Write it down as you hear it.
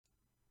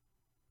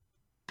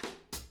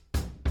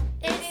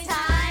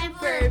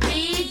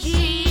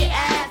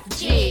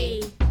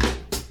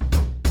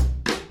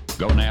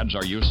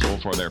Guns are useful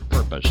for their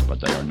purpose, but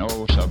they are no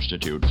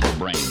substitute for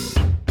brains.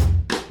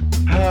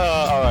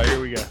 All right,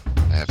 here we go.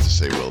 I have to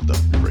say, well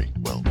done, Ray.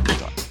 Well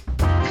done.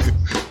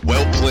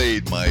 Well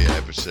played, my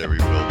adversary.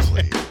 Well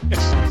played.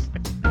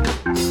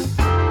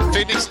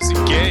 Phoenix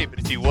isn't gay, but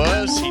if he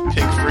was, he'd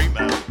pick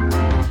Fremont.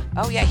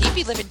 Oh, yeah, he'd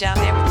be living down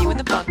there with you in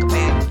the bunker,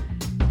 man.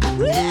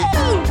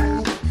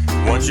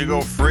 Woo! Once you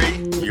go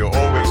free, you'll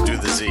always do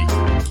the Z.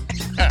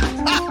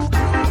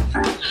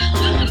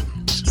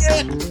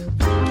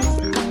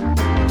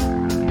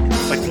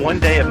 Like one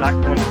day of not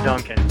going to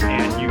Duncan,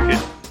 and you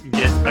could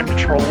get a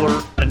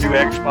controller, a new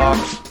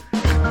Xbox,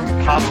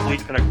 possibly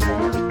even a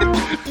cord.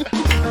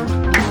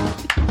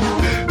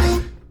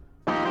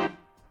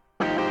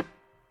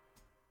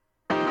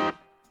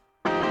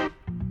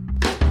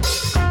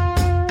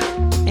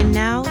 And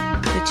now,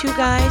 the two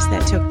guys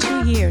that took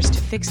 2 years to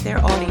fix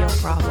their audio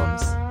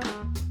problems.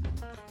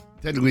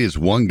 Technically, it's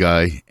one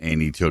guy,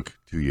 and he took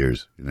 2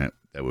 years, and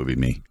that would be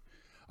me.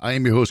 I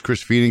am your host,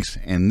 Chris Phoenix,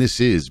 and this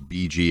is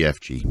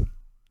BGFG,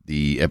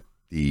 the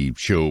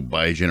show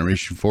by a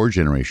generation for a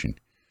generation.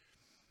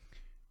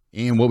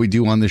 And what we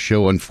do on this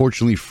show,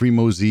 unfortunately,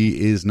 Fremo Z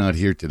is not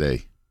here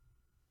today.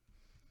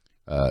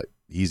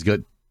 He's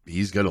got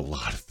a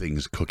lot of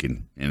things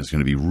cooking, and it's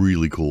going to be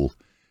really cool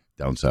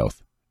down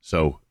south.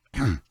 So,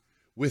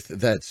 with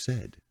that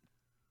said,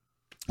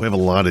 we have a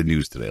lot of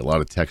news today. A lot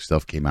of tech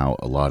stuff came out,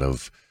 a lot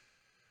of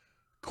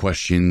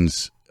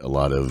questions, a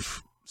lot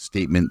of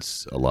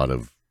statements, a lot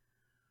of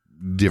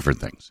different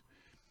things.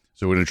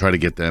 So we're going to try to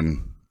get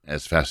them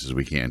as fast as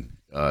we can,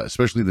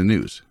 especially the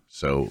news.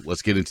 So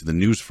let's get into the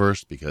news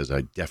first, because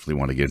I definitely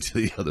want to get into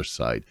the other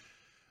side.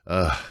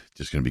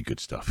 Just going to be good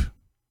stuff.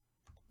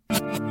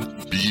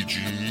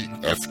 BGFG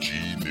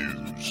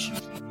News.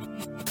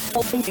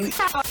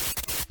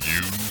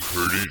 You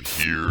heard it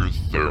here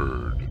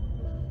third.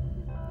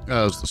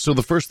 So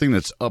the first thing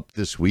that's up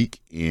this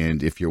week,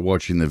 and if you're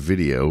watching the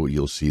video,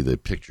 you'll see the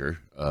picture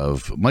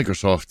of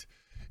Microsoft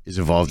is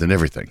involved in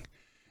everything.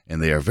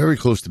 And they are very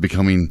close to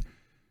becoming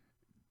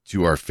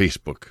to our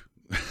Facebook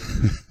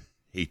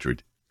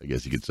hatred, I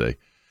guess you could say.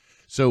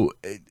 So,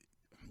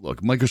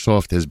 look,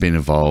 Microsoft has been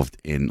involved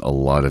in a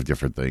lot of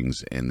different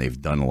things, and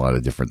they've done a lot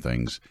of different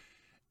things.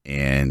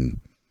 And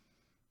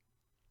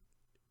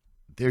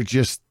they're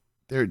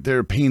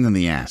a pain in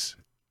the ass.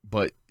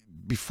 But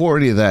before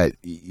any of that,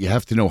 you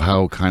have to know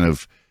how kind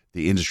of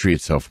the industry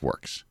itself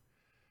works.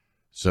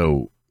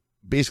 So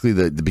basically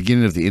the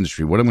beginning of the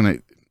industry,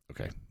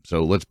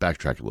 so let's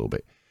backtrack a little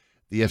bit.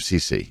 The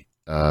FCC,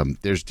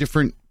 there's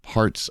different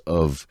parts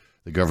of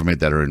the government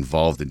that are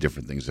involved in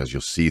different things, as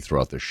you'll see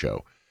throughout the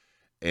show.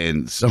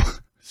 And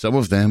some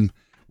of them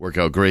work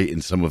out great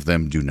and some of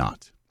them do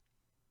not.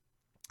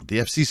 The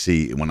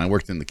FCC, when I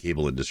worked in the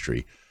cable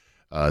industry,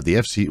 the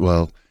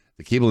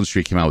cable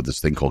industry came out with this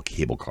thing called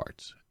cable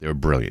cards. They were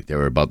brilliant. They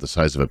were about the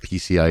size of a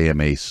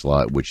PCIMA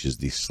slot, which is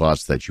the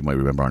slots that you might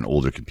remember on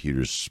older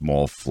computers,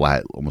 small,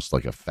 flat, almost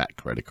like a fat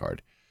credit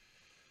card.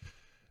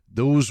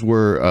 Those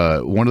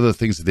were, one of the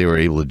things that they were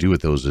able to do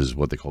with those is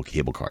what they call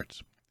cable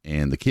cards.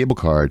 And the cable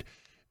card,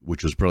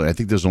 which was brilliant, I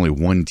think there's only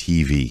one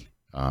TV.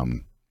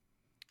 There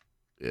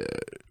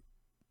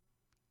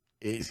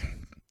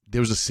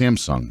was a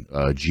Samsung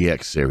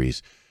GX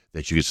series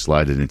that you could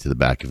slide it into the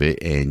back of it,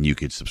 and you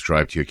could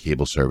subscribe to your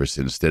cable service.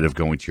 And instead of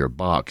going to your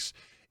box,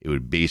 it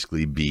would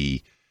basically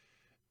be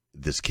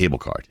this cable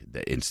card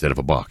instead of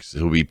a box.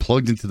 It would be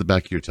plugged into the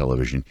back of your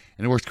television,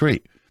 and it worked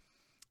great.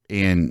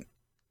 And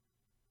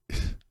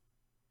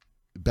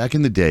back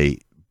in the day,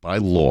 by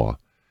law,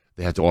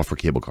 they had to offer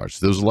cable cards.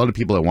 So there was a lot of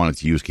people that wanted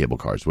to use cable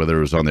cards, whether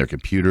it was on their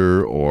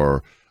computer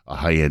or a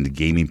high-end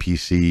gaming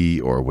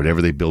PC or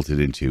whatever they built it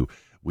into.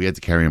 We had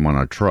to carry them on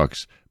our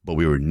trucks, but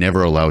we were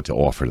never allowed to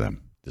offer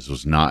them. This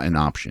was not an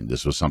option.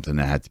 This was something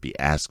that had to be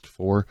asked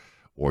for,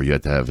 or you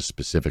had to have a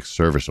specific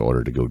service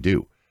order to go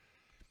do.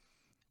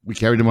 We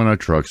carried them on our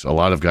trucks. A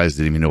lot of guys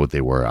didn't even know what they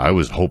were. I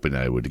was hoping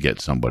I would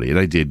get somebody, and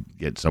I did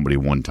get somebody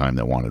one time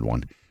that wanted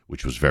one,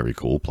 which was very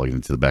cool. Plugged it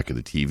into the back of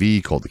the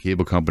TV, called the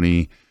cable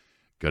company,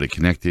 got it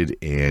connected,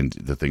 and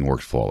the thing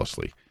worked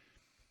flawlessly.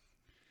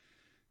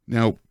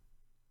 Now,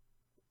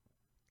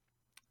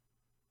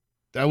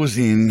 that was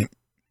in,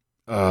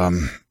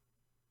 that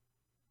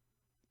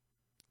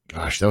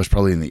was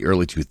probably in the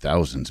early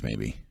 2000s,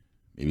 maybe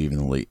even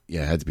the late,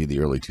 it had to be the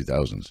early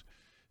 2000s.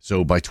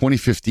 So by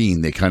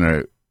 2015, they kind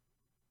of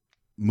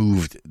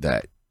moved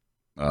that.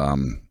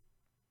 In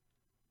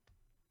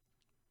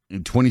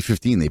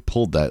 2015, they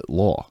pulled that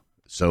law,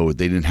 so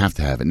they didn't have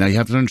to have it. Now, you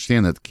have to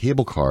understand that the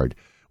cable card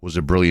was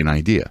a brilliant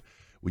idea.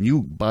 When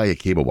you buy a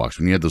cable box,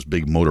 when you had those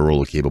big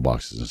Motorola cable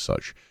boxes and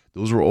such,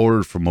 those were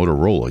ordered from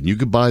Motorola, and you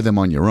could buy them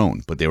on your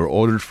own, but they were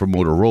ordered from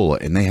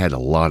Motorola, and they had a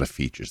lot of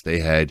features. They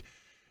had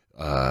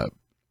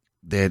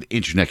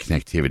internet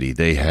connectivity.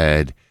 They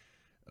had,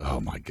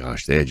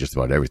 they had just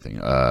about everything.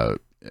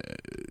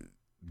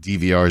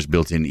 DVRs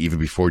built in even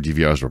before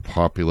DVRs were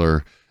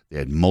popular. They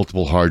had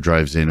multiple hard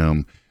drives in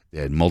them. They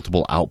had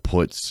multiple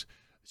outputs,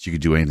 so you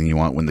could do anything you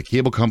want. When the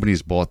cable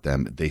companies bought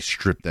them, they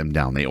stripped them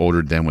down. They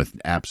ordered them with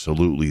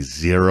absolutely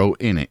zero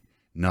in it.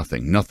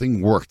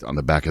 Nothing worked on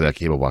the back of that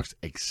cable box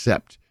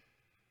except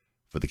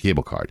for the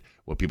cable card.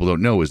 What people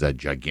don't know is that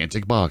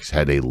gigantic box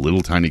had a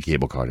little tiny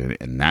cable card in it,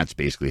 and that's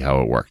basically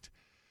how it worked.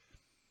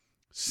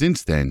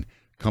 Since then,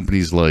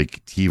 companies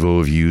like TiVo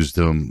have used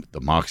them,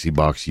 the Moxie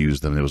box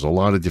used them. There was a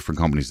lot of different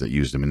companies that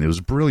used them, and it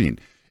was brilliant.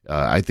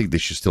 I think they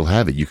should still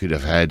have it. You could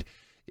have had,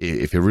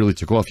 if it really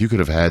took off, you could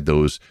have had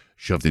those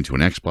shoved into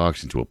an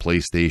Xbox, into a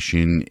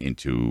PlayStation,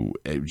 into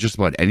just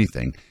about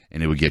anything,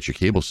 and it would get your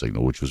cable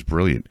signal, which was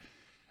brilliant.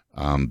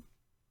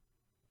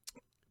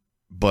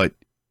 But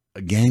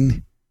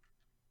again,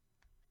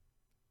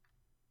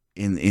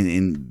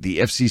 in the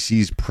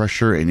FCC's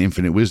pressure and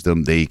infinite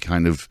wisdom, they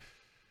kind of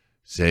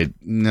said,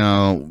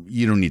 no,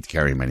 you don't need to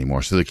carry them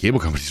anymore. So the cable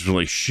companies were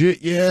like,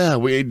 shit, yeah,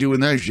 we ain't doing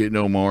that shit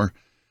no more.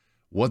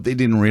 What they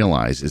didn't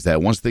realize is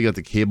that once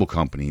the cable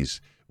companies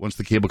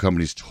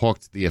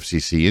talked the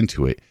FCC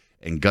into it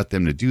and got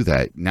them to do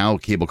that, now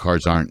cable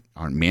cards aren't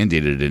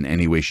mandated in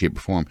any way, shape,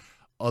 or form.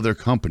 Other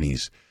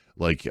companies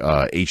like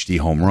HD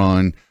Home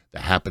Run, the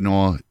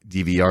Happenaw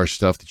DVR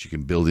stuff that you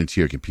can build into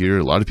your computer.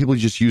 A lot of people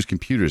just use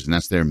computers, and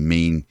that's their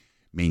main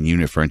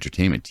unit for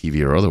entertainment,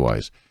 TV or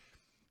otherwise.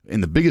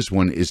 And the biggest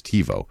one is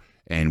TiVo.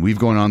 And we've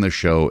gone on this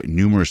show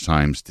numerous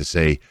times to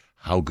say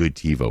how good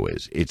TiVo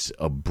is. It's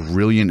a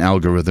brilliant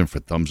algorithm for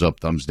thumbs up,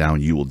 thumbs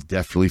down. You will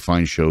definitely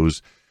find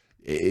shows.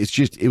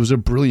 It was a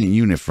brilliant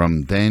unit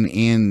from then,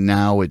 and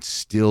now it's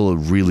still a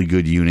really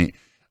good unit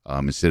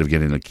instead of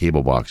getting a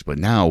cable box. But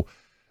now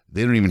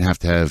they don't even have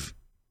to have,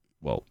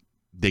 well,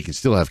 they can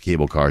still have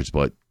cable cards,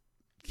 but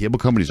cable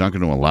companies aren't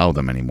going to allow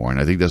them anymore. And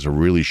I think that's a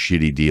really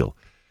shitty deal.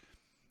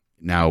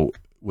 Now,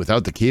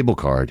 without the cable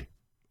card,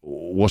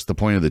 what's the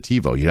point of the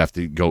TiVo? You'd have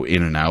to go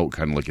in and out,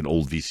 kind of like an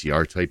old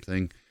VCR type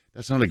thing.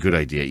 That's not a good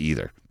idea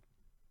either.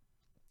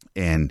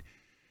 And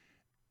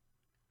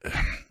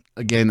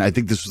again, I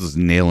think this was a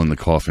nail in the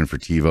coffin for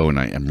TiVo, and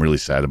I am really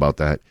sad about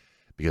that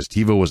because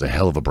TiVo was a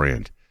hell of a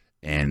brand,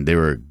 and they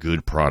were a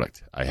good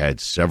product. I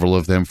had several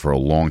of them for a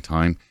long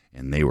time,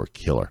 and they were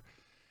killer.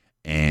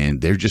 And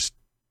they're just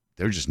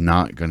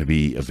not going to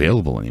be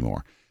available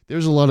anymore.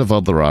 There's a lot of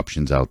other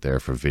options out there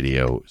for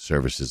video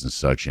services and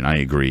such, and I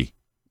agree.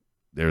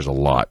 There's a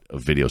lot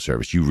of video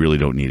service. You really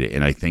don't need it.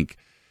 And I think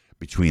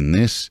between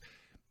this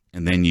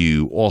and then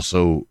you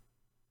also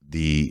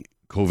the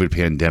COVID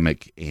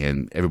pandemic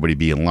and everybody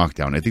being locked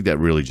down, I think that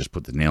really just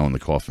put the nail in the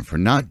coffin for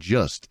not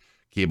just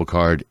cable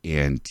card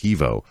and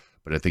TiVo,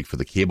 but I think for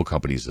the cable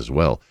companies as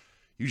well.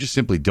 You just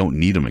simply don't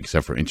need them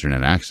except for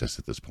internet access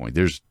at this point.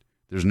 There's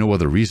no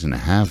other reason to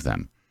have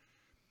them.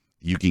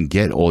 You can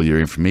get all your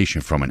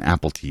information from an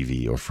Apple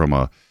TV or from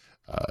a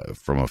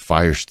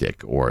Fire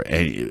Stick, or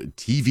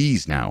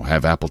TVs now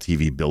have Apple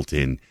TV built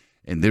in,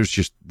 and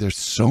there's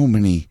so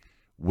many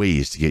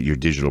ways to get your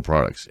digital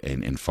products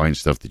and find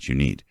stuff that you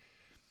need,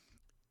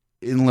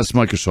 unless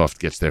Microsoft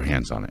gets their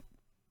hands on it.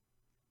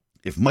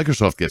 If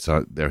Microsoft gets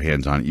their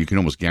hands on it, you can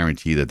almost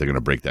guarantee that they're going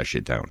to break that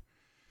shit down.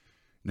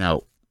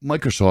 Now,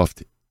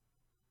 Microsoft,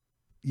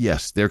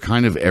 yes, they're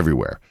kind of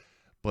everywhere,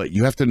 but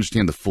you have to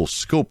understand the full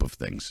scope of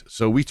things.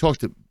 So we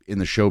talked in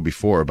the show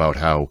before about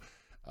how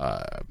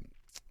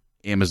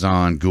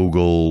Amazon,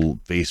 Google,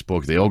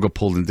 Facebook, they all got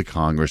pulled into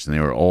Congress, and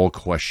they were all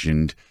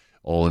questioned,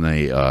 all in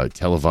a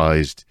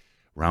televised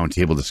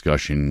roundtable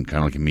discussion, kind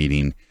of like a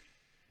meeting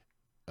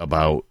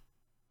about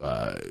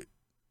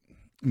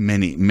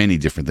many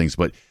different things.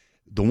 But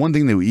the one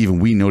thing that even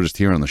we noticed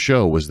here on the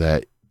show was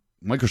that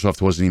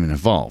Microsoft wasn't even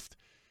involved.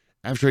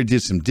 After I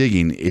did some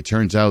digging, it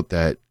turns out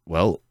that,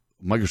 well,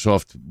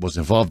 Microsoft was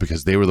involved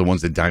because they were the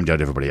ones that dimed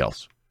out everybody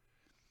else.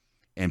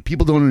 And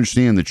people don't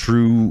understand the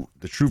true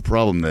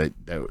problem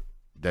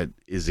that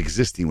is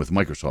existing with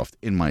Microsoft,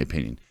 in my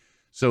opinion.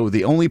 So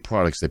the only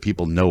products that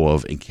people know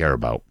of and care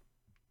about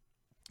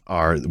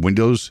are the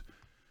Windows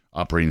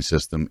operating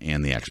system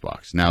and the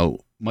Xbox. Now,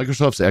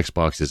 Microsoft's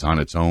Xbox is on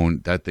its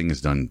own. That thing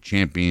is done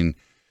champion.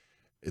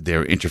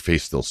 Their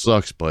interface still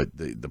sucks, but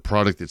the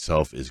product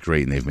itself is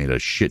great, and they've made a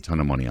shit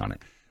ton of money on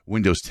it.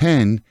 Windows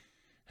 10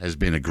 has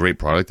been a great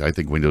product. I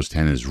think Windows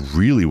 10 is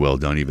really well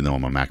done, even though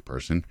I'm a Mac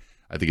person.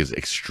 I think it's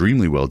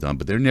extremely well done,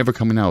 but they're never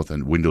coming out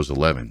with Windows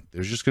 11.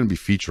 There's just going to be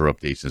feature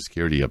updates and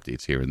security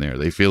updates here and there.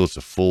 They feel it's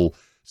a full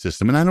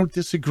system, and I don't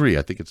disagree.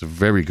 I think it's a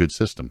very good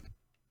system.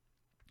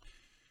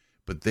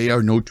 But they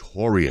are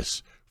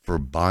notorious for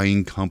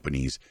buying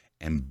companies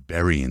and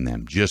burying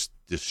them, just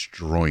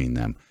destroying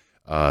them.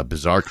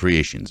 Bizarre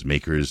Creations,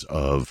 makers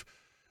of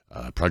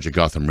Project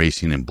Gotham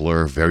Racing and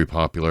Blur, very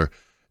popular.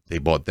 They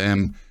bought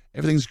them.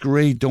 Everything's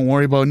great. Don't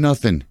worry about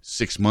nothing.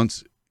 6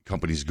 months,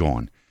 company's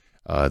gone.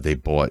 They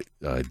bought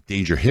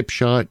Danger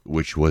Hipshot,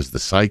 which was the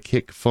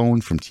Sidekick phone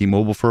from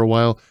T-Mobile for a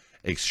while.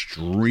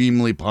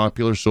 Extremely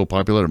popular, so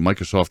popular that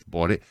Microsoft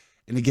bought it.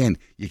 And again,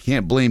 you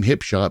can't blame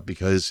Hipshot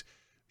because,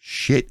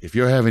 shit, if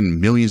you're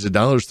having millions of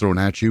dollars thrown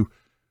at you,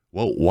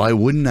 well, why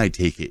wouldn't I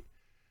take it?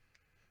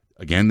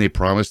 Again, they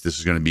promised this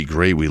is going to be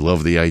great. We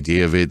love the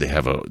idea of it. They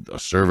have a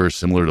server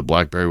similar to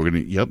BlackBerry. We're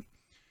going to, yep.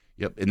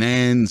 And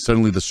then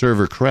suddenly the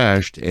server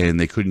crashed and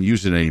they couldn't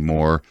use it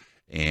anymore.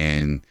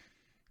 And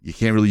you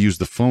can't really use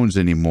the phones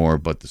anymore,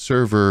 but the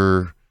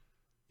server,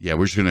 yeah,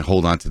 we're just going to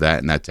hold on to that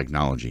and that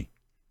technology.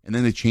 And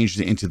then they changed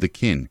it into the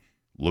KIN.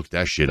 Look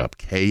that shit up.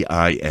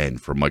 KIN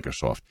for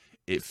Microsoft.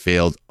 It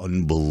failed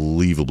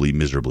unbelievably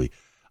miserably.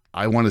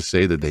 I want to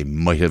say that they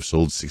might have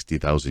sold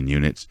 60,000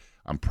 units.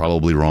 I'm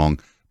probably wrong,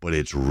 but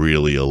it's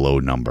really a low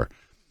number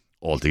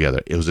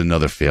altogether. It was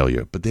another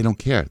failure, but they don't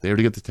care. They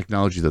already got the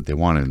technology that they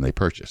wanted and they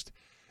purchased.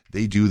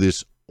 They do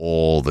this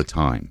all the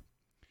time.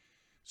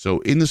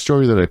 So in the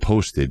story that I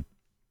posted,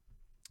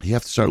 you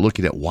have to start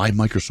looking at why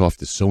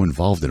Microsoft is so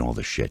involved in all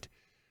this shit.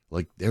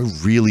 Like, they're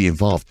really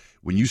involved.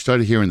 When you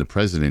started hearing the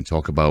president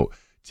talk about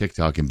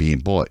TikTok and being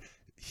bought,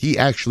 he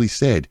actually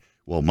said,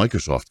 well,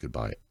 Microsoft could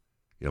buy it.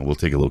 You know, we'll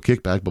take a little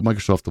kickback, but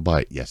Microsoft will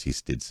buy it. Yes, he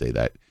did say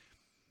that.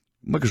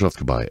 Microsoft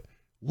could buy it.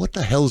 What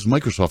the hell does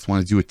Microsoft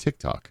want to do with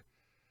TikTok?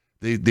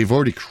 They've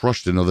already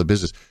crushed another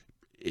business.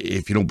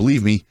 If you don't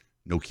believe me,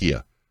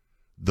 Nokia.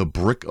 The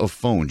brick of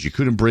phones. You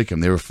couldn't break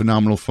them. They were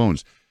phenomenal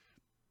phones.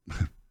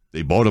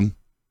 They bought them.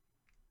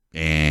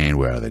 And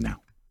where are they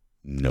now?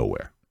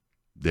 Nowhere.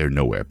 They're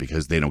nowhere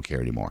because they don't care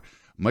anymore.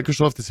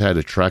 Microsoft has had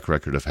a track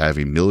record of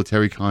having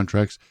military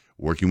contracts,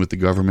 working with the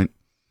government,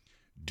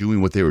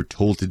 doing what they were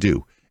told to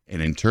do.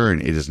 And in turn,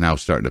 it is now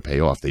starting to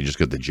pay off. They just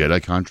got the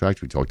Jedi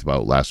contract we talked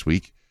about last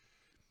week.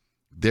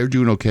 They're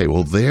doing okay.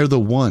 Well, they're the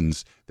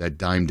ones that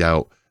dimed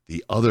out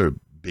the other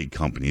big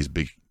companies,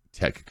 big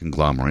tech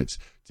conglomerates,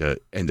 to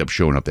end up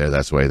showing up there.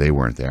 That's why they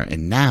weren't there.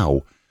 And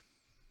now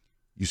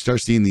you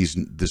start seeing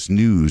this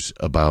news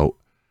about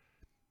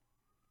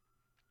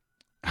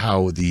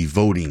how the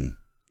voting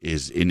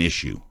is an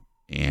issue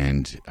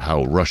and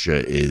how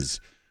Russia is.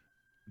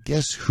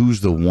 Guess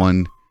who's the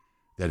one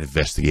that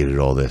investigated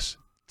all this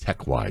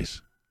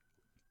tech-wise?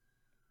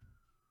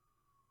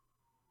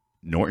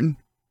 Norton?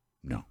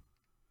 No.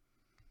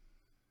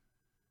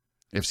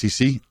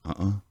 FCC?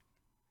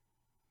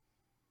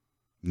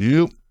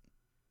 Nope.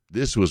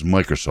 This was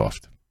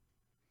Microsoft.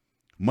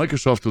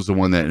 Microsoft was the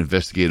one that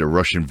investigated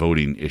Russian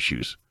voting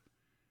issues.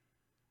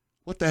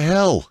 What the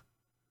hell?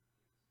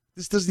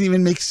 This doesn't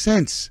even make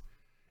sense.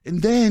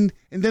 And then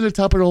to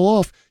top it all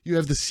off, you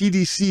have the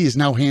CDC is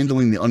now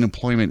handling the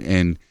unemployment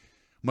and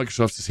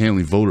Microsoft is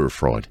handling voter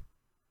fraud.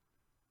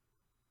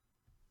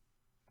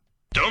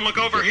 Don't look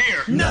over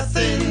here.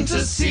 Nothing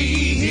to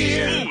see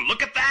here. Ooh,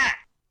 look at that.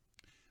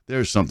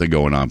 There's something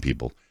going on,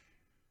 people.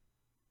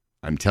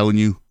 I'm telling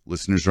you,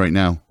 listeners right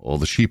now, all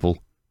the sheeple,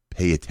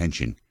 pay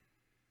attention.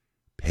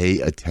 Pay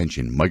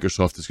attention.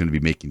 Microsoft is going to be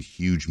making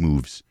huge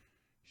moves,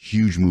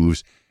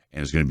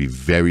 and it's going to be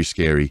very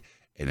scary,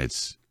 and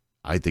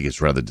I think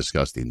it's rather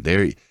disgusting.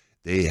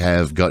 They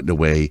have gotten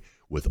away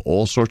with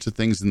all sorts of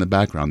things in the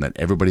background that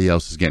everybody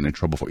else is getting in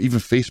trouble for. Even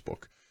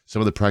Facebook.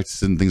 Some of the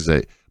practices and things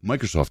that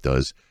Microsoft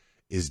does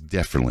is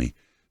definitely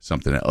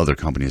something that other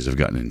companies have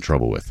gotten in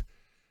trouble with.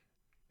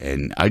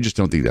 And I just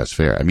don't think that's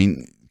fair. I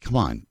mean, come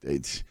on.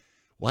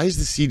 Why is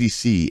the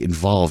CDC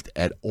involved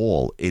at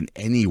all in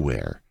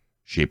anywhere,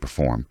 shape, or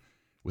form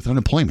with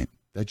unemployment?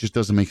 That just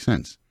doesn't make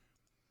sense.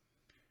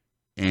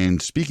 And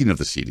speaking of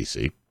the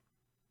CDC,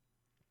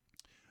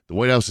 the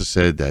White House has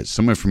said that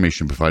some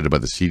information provided by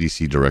the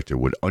CDC director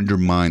would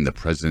undermine the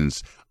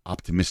president's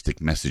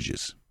optimistic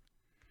messages.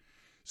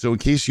 So in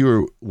case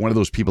you're one of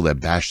those people that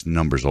bash the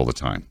numbers all the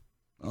time,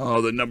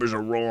 oh, the numbers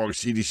are wrong,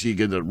 CDC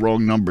get the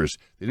wrong numbers.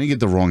 They didn't get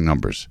the wrong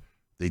numbers.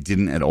 They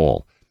didn't at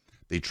all.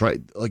 They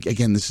tried,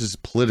 again, this is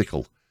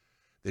political.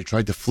 They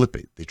tried to flip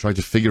it. They tried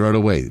to figure out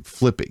a way,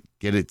 flip it,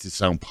 get it to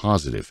sound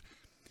positive.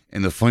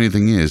 And the funny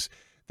thing is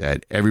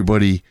that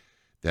everybody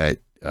that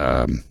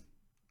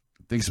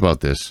thinks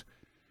about this,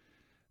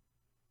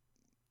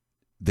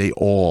 they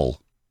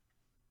all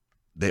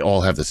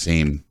have the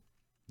same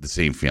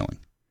feeling.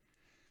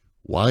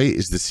 Why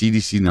is the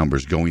CDC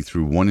numbers going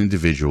through one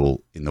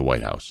individual in the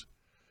White House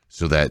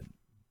so that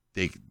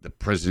the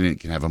president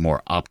can have a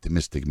more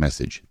optimistic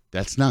message?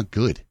 That's not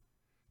good.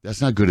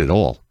 That's not good at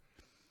all.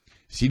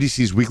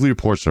 CDC's weekly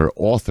reports are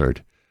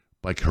authored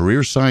by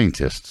career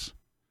scientists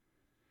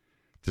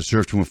to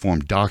serve to inform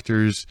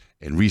doctors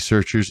and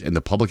researchers and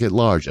the public at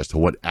large as to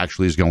what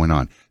actually is going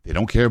on. They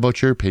don't care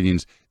about your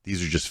opinions.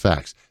 These are just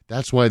facts.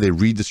 That's why they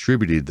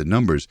redistributed the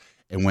numbers.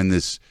 And when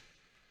this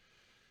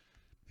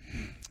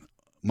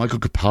Michael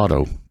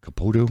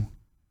Caputo,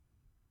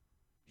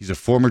 he's a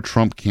former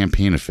Trump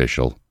campaign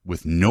official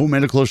with no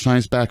medical or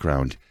science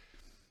background.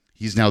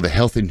 He's now the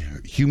Health and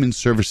Human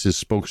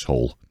Services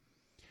spokeshole.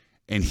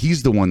 And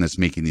he's the one that's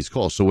making these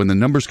calls. So when the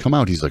numbers come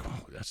out, he's like,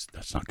 oh,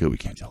 that's not good. We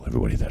can't tell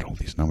everybody that all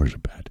these numbers are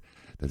bad.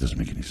 That doesn't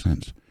make any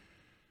sense.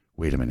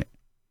 Wait a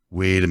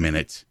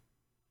minute.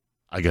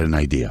 I got an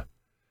idea.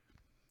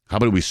 How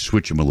about we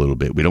switch them a little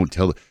bit? We don't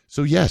tell.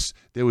 So yes,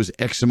 there was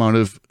X amount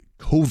of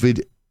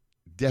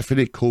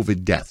definite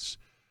COVID deaths.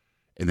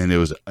 And then there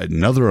was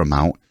another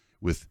amount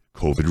with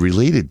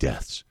COVID-related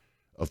deaths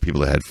of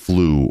people that had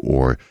flu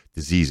or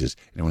diseases.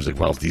 And everyone's like,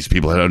 well, these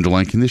people had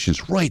underlying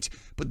conditions. Right,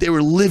 but they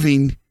were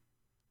living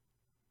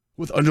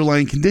with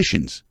underlying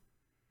conditions.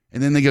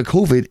 And then they got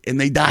COVID and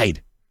they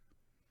died.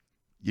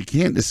 You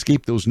can't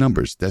escape those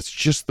numbers. That's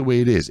just the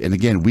way it is. And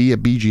again, we at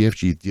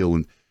BGFG deal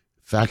in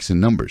facts and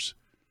numbers.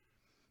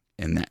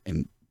 And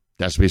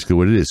that's basically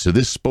what it is. So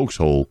this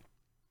spokeshole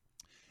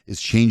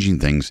is changing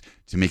things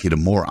to make it a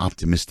more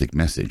optimistic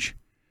message.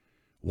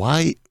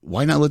 Why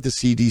not let the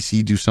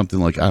CDC do something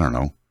like, I don't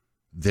know,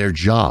 their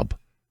job?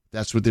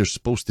 That's what they're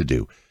supposed to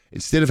do.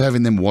 Instead of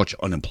having them watch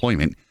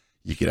unemployment,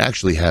 you could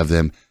actually have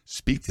them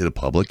speak to the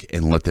public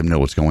and let them know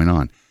what's going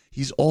on.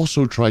 He's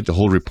also tried to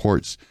hold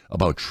reports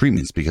about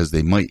treatments because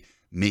they might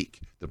make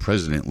the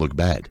president look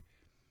bad.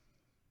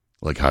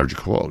 Like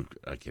hydrochloroquine.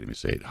 I can't even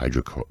say it.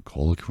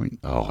 Hydrochloroquine.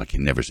 Oh, I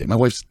can never say it. My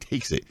wife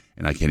takes it,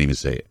 and I can't even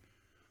say it.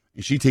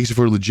 And she takes it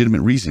for a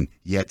legitimate reason.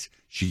 Yet,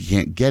 she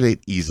can't get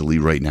it easily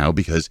right now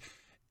because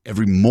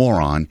every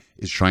moron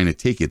is trying to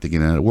take it thinking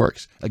that it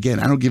works. Again,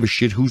 I don't give a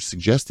shit who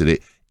suggested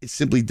it. It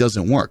simply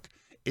doesn't work.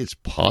 It's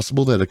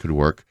possible that it could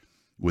work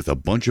with a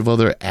bunch of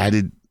other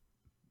additives,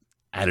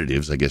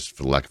 I guess,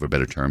 for lack of a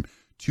better term,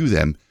 to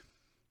them,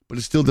 but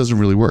it still doesn't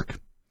really work.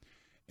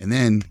 And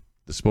then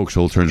the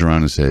spokeshole turns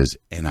around and says,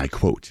 and I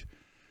quote,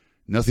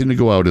 "Nothing to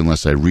go out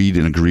unless I read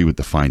and agree with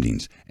the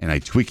findings, and I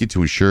tweak it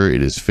to ensure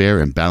it is fair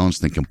and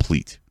balanced and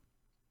complete."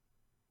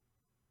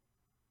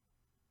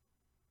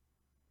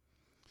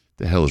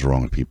 The hell is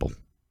wrong with people?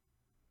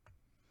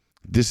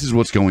 This is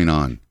what's going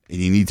on, and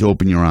you need to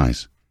open your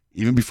eyes.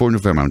 Even before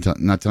November, I'm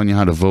not telling you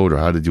how to vote or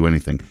how to do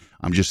anything.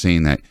 I'm just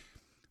saying that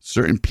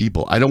certain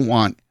people, I don't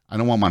want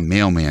my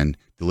mailman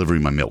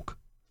delivering my milk.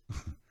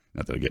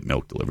 Not that I get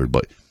milk delivered,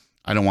 but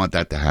I don't want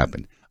that to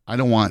happen. I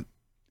don't want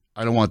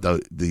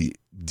the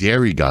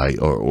dairy guy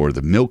or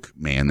the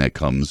milkman that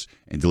comes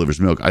and delivers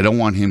milk. I don't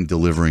want him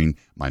delivering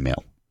my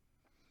mail.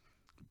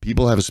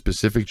 People have a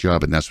specific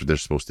job, and that's what they're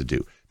supposed to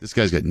do. This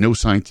guy's got no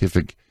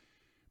scientific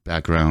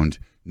background,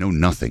 no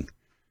nothing.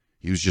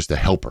 He was just a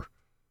helper.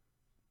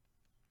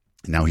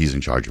 And now he's in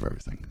charge of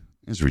everything.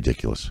 It's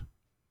ridiculous.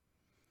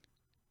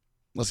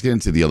 Let's get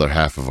into the other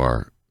half of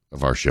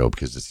our show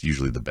because it's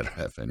usually the better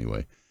half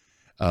anyway.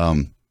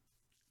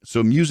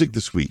 So music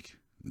this week.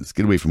 Let's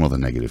get away from all the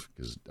negative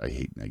because I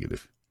hate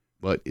negative.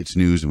 But it's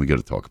news and we got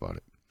to talk about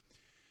it.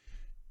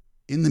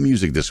 In the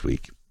music this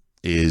week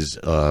is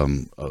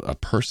a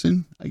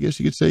person, I guess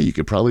you could say. You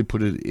could probably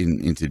put it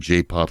into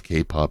J-pop,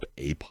 K-pop,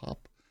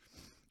 A-pop,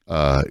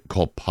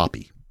 called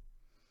Poppy.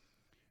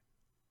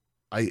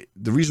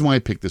 The reason why I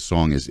picked this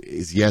song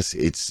is yes,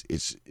 it's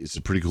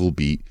a pretty cool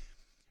beat,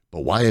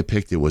 but why I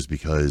picked it was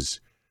because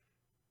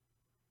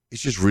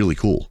it's just really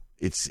cool.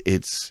 It's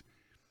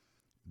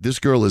this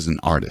girl is an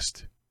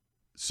artist.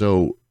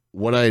 So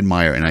what I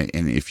admire,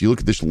 and if you look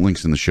at the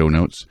links in the show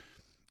notes,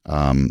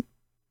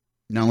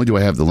 not only do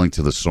I have the link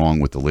to the song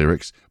with the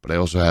lyrics, but I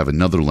also have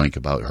another link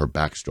about her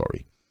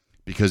backstory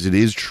because it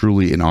is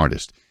truly an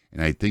artist.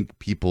 And I think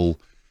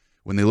people,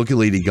 when they look at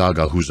Lady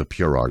Gaga, who's a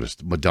pure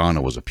artist,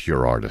 Madonna was a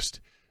pure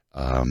artist.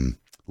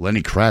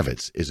 Lenny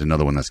Kravitz is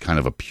another one that's kind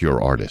of a pure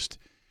artist.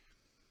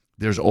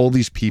 There's all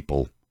these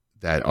people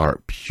that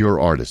are pure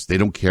artists. They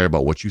don't care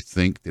about what you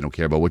think. They don't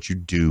care about what you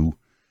do.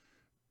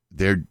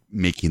 They're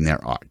making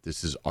their art.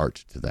 This is art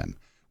to them,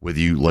 whether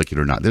you like it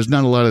or not. There's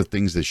not a lot of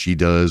things that she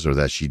does or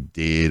that she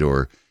did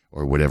or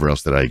whatever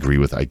else that I agree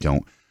with. I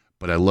don't.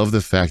 But I love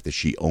the fact that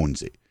she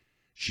owns it.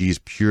 She's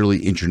purely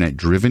internet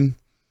driven.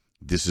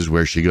 This is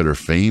where she got her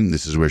fame.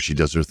 This is where she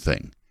does her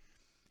thing.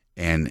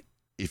 And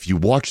if you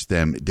watch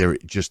them, they're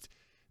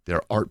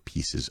art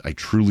pieces. I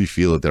truly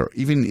feel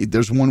that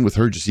there's one with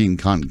her just eating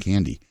cotton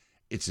candy.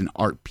 It's an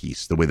art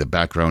piece. The way the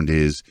background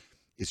is,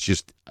 it's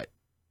just,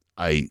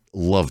 I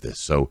love this.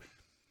 So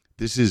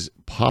this is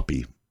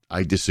Poppy.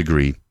 I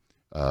disagree.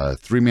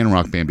 3-man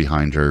rock band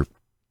behind her.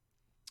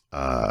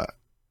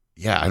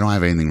 Yeah, I don't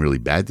have anything really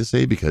bad to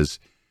say because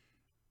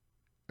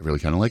I really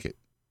kind of like it.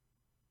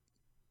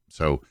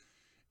 So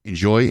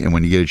enjoy, and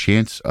when you get a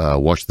chance,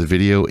 watch the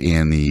video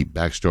and the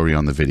backstory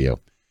on the video.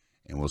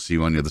 And we'll see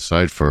you on the other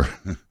side for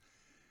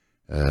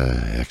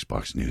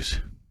Xbox news.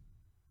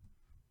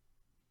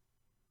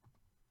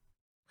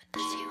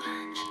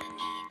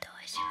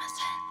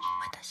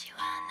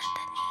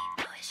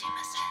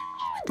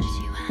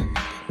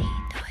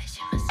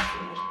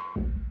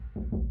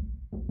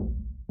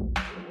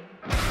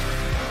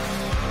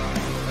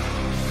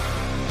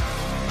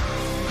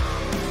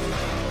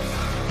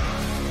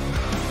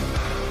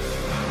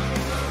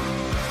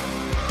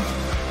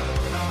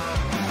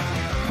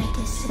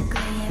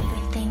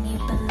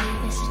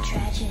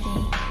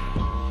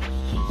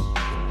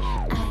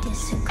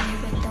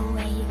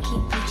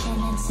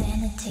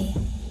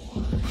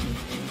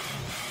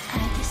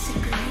 I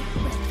disagree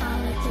with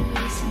all of the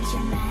reasons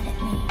you're mad at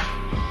me.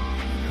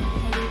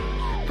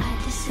 I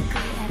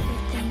disagree,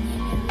 everything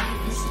in your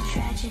life is a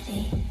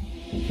tragedy.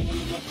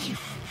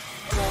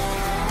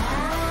 Down,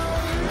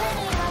 let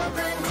it all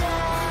burn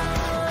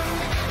down,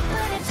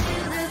 put it to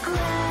the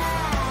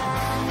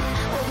ground.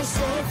 We'll be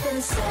safe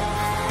and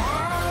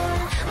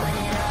sound when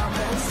it all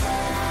burns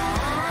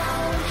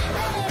down.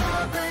 Let it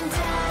all burn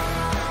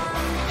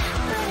down,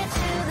 put it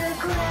to the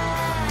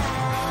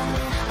ground.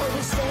 We'll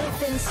be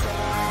safe and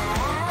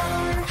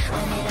sound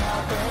when it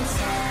all burns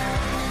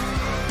down.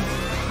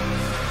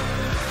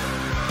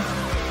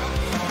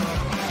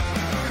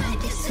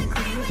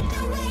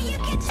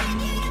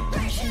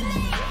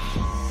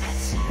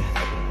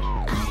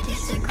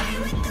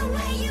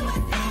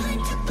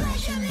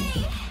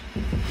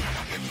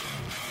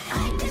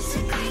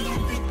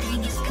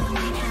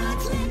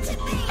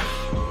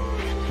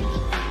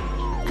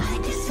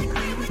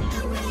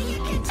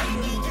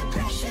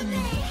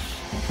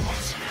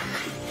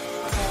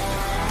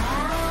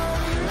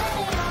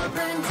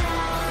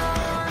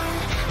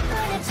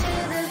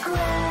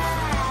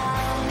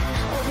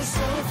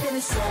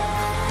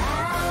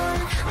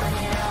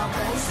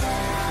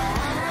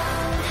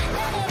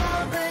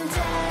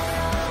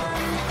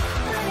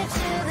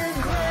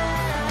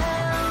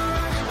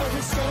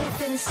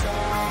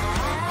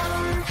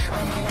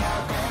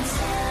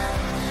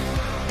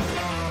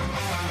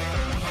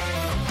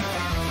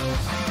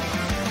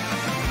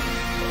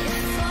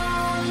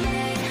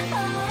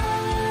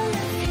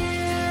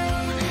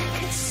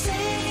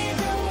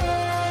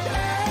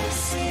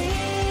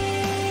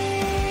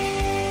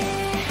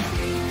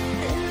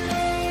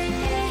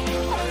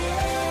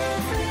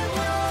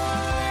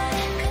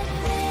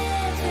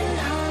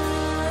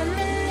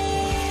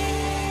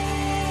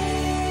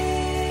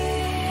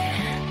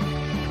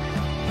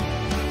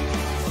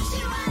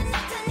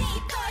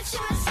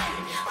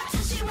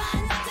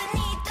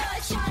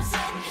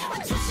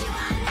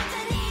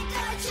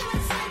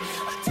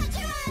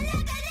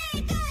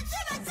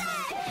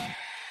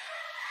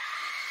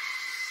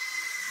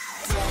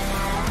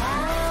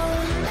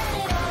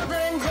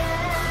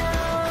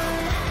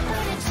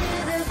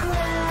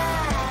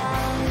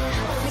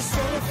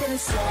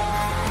 burns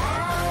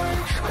down.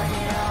 When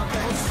it all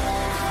burns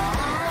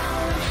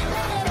down,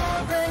 let it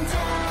all burn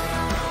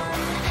down.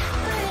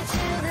 Burn it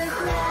to the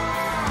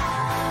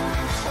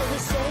ground. We'll be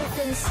safe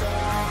and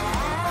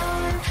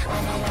sound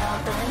when it all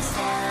burns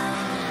down.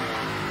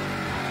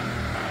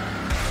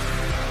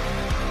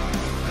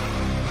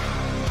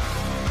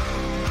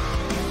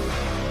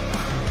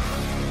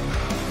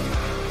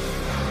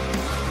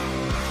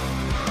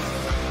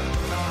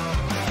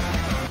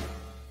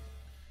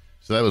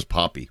 So that was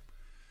Poppy.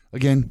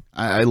 Again,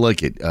 I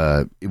like it.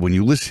 When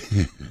you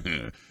listen,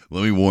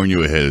 let me warn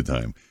you ahead of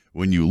time.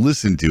 When you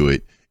listen to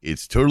it,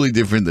 it's totally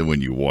different than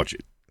when you watch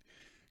it.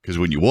 Because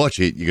when you watch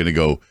it, you're gonna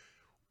go,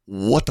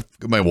 "What the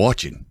fuck am I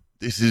watching?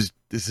 This is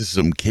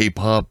some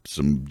K-pop,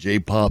 some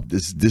J-pop.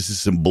 This is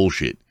some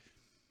bullshit."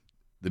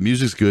 The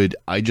music's good.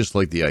 I just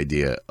like the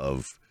idea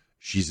of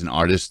she's an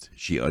artist.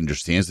 She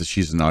understands that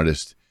she's an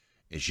artist,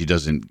 and she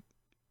doesn't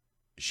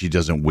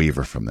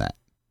waver from that.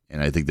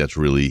 And I think that's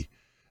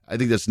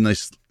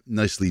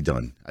nicely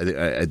done.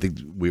 I think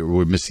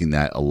we're missing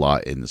that a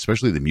lot, in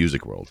especially the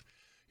music world.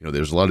 You know,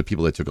 there's a lot of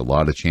people that took a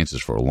lot of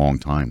chances for a long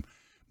time.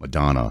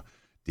 Madonna,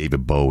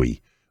 David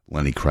Bowie,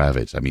 Lenny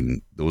Kravitz. I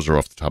mean, those are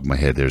off the top of my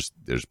head.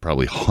 There's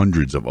probably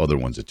hundreds of other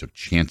ones that took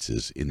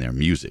chances in their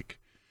music.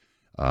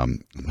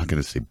 I'm not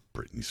going to say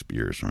Britney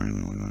Spears or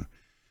anything like that,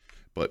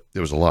 but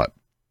there was a lot.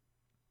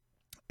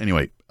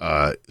 Anyway,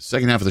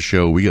 second half of the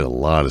show, we got a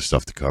lot of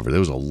stuff to cover. There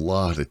was a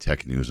lot of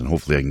tech news, and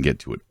hopefully I can get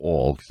to it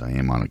all because I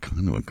am on a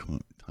kind of a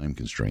time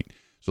constraint.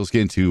 So let's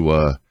get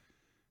into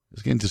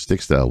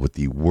Stick Style with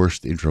the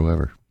worst intro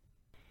ever.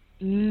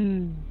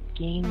 Gaming.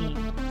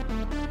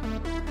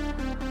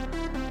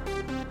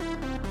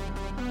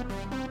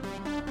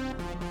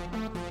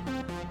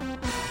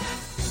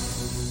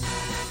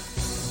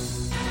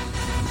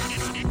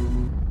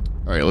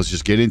 All right, let's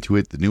just get into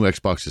it. The new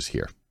Xbox is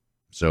here.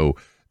 So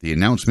the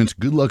announcements,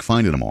 good luck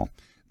finding them all.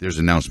 There's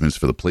announcements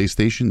for the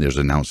PlayStation, there's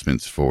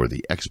announcements for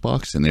the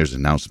Xbox, and there's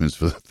announcements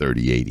for the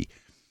 3080.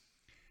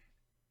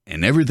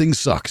 And everything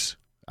sucks.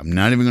 I'm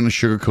not even going to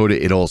sugarcoat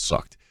it. It all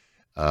sucked.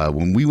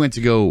 When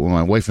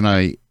my wife and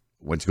I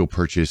went to go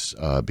purchase,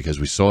 because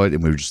we saw it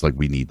and we were just like,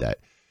 we need that.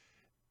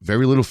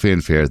 Very little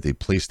fanfare. The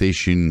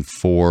PlayStation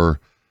 4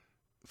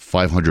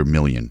 500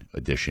 million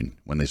edition.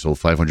 When they sold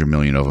 500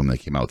 million of them, they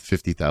came out with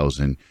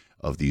 50,000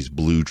 of these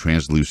blue,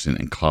 translucent,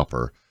 and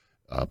copper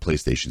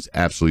PlayStations.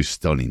 Absolutely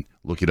stunning.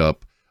 Look it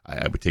up.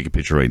 I would take a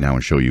picture right now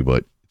and show you,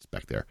 but it's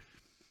back there.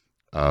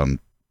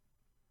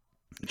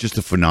 Just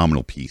a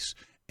phenomenal piece.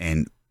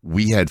 And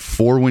we had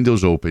 4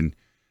 windows open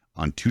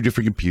on 2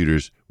 different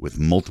computers with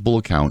multiple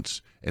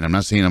accounts. And I'm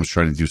not saying I was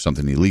trying to do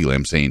something illegal.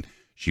 I'm saying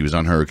she was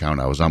on her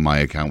account. I was on my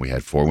account. We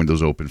had 4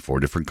 windows open,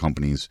 4 different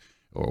companies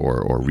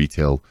or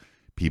retail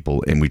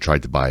people, and we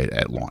tried to buy it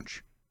at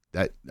launch.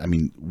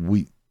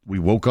 We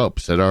woke up,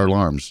 set our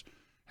alarms,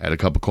 had a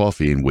cup of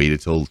coffee, and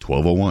waited till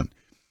 12:01.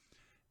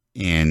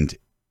 And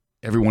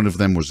every one of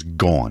them was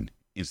gone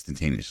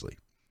instantaneously.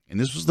 And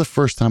this was the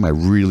first time I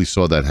really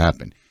saw that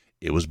happen.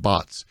 It was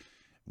bots.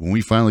 When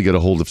we finally got a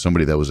hold of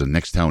somebody that was a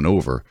next town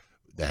over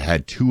that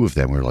had 2 of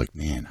them, we were like,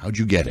 man, how'd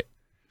you get it?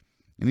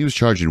 And he was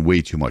charging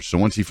way too much. So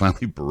once he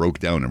finally broke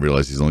down and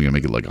realized he's only going to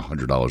make it like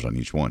 $100 on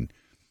each one,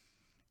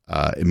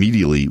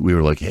 immediately we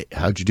were like, hey,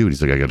 how'd you do it?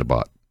 He's like, I got a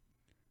bot.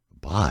 A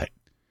bot? I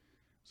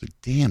was like,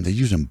 damn, they're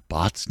using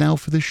bots now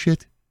for this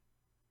shit?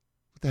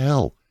 What the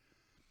hell?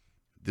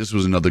 This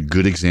was another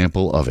good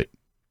example of it.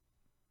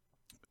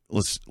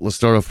 Let's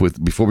start off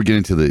with, before we get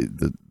into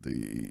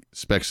the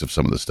specs of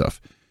some of the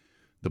stuff,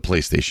 the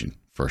PlayStation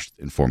first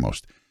and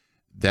foremost.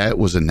 That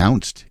was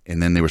announced,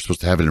 and then they were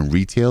supposed to have it in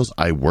retails.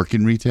 I work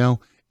in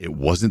retail. It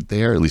wasn't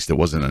there. At least it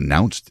wasn't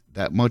announced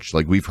that much.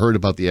 Like, we've heard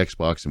about the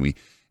Xbox, and we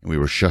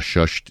were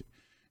shushed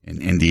and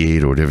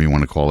NDA'd or whatever you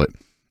want to call it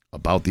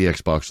about the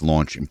Xbox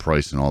launch and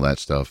price and all that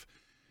stuff.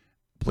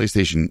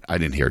 PlayStation, I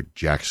didn't hear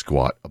jack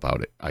squat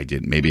about it. I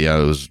didn't. Maybe I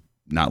was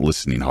not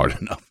listening hard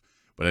enough,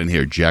 but I didn't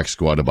hear jack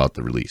squat about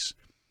the release.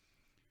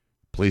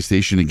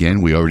 PlayStation,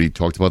 again, we already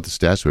talked about the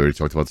stats. We already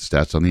talked about the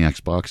stats on the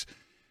Xbox.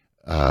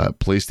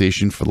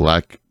 PlayStation, for the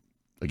lack,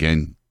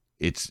 again,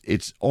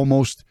 it's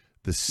almost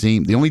the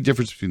same. The only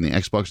difference between the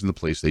Xbox and the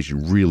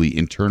PlayStation really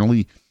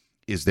internally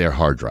is their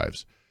hard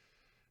drives.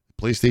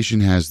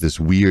 PlayStation has this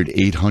weird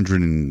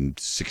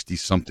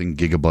 860-something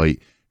gigabyte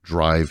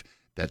drive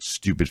that's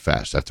stupid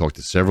fast. I've talked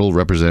to several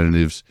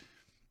representatives,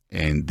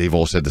 and they've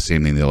all said the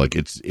same thing. They're like,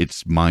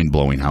 it's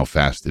mind-blowing how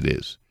fast it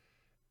is.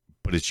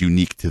 But it's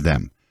unique to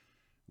them,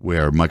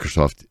 where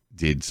Microsoft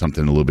did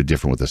something a little bit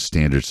different with a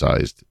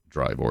standard-sized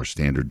drive or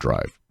standard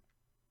drive.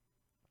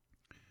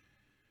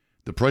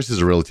 The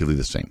prices are relatively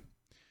the same.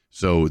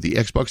 So the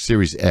Xbox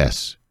Series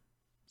S,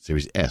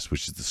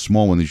 which is the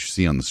small one that you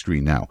see on the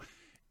screen now,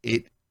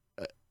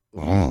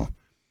 we'll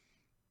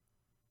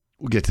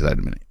get to that in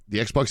a minute. The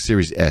Xbox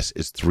Series S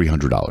is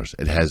 $300.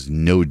 It has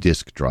no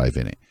disk drive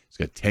in it. It's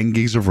got 10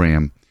 gigs of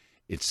RAM.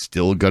 It's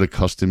still got a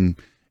custom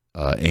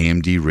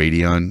AMD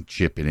Radeon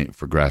chip in it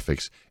for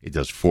graphics. It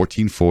does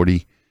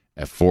 1440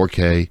 at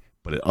 4K,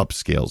 but it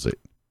upscales it.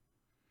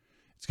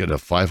 It's got a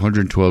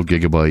 512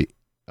 gigabyte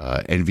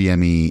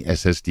NVMe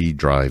SSD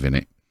drive in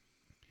it,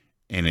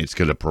 and it's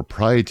got a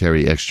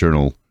proprietary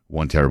external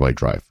 1 terabyte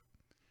drive.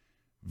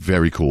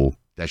 Very cool.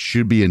 That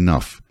should be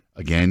enough.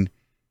 Again,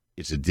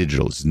 it's a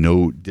digital. It's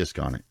no disc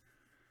on it.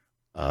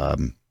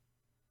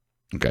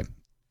 Okay.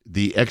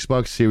 The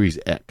Xbox Series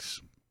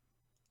X.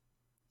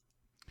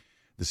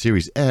 The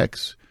Series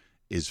X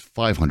is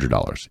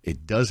 $500.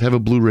 It does have a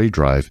Blu-ray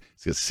drive.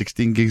 It's got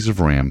 16 gigs of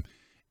RAM.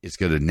 It's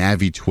got a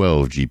Navi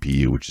 12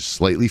 GPU, which is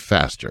slightly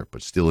faster,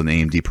 but still an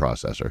AMD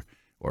processor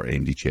or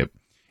AMD chip.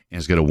 And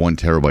it's got a 1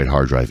 terabyte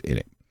hard drive in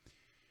it.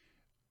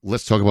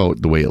 Let's talk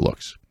about the way it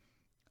looks.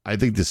 I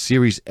think the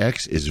Series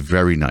X is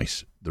very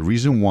nice. The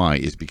reason why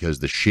is because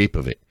the shape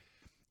of it.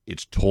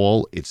 It's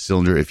tall, it's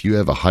cylinder. If you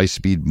have a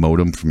high-speed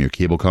modem from your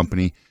cable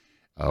company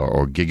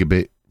or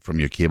gigabit from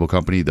your cable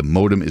company, the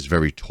modem is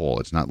very tall.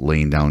 It's not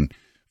laying down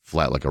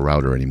flat like a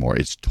router anymore.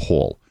 It's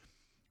tall.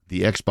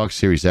 The Xbox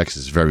Series X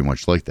is very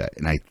much like that.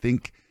 And I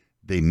think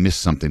they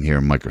missed something here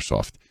in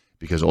Microsoft,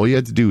 because all you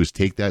had to do is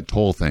take that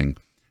tall thing,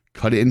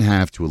 cut it in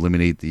half to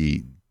eliminate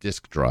the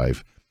disk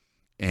drive,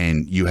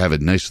 and you have a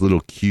nice little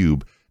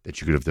cube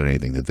that you could have done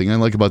anything. The thing I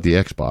like about the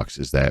Xbox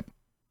is that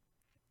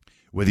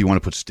whether you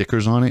want to put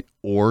stickers on it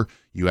or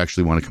you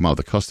actually want to come out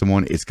with a custom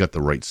one, it's got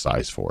the right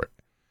size for it.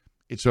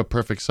 It's a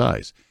perfect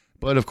size.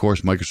 But, of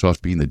course,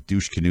 Microsoft, being the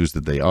douche canoes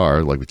that they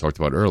are, like we talked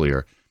about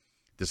earlier,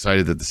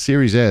 decided that the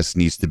Series S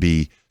needs to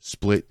be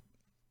split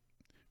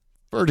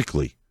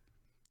vertically.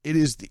 It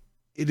is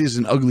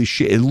an ugly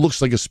shit. It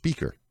looks like a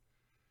speaker.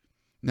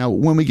 Now,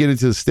 when we get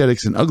into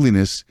aesthetics and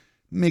ugliness,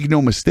 make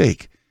no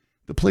mistake,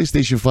 the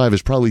PlayStation 5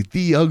 is probably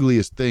the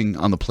ugliest thing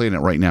on the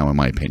planet right now, in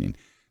my opinion.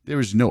 There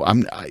is no...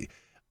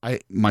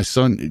 my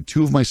son,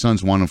 2 of my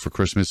sons want them for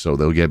Christmas, so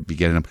they'll be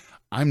getting them.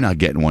 I'm not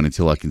getting one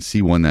until I can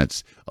see one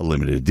that's a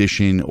limited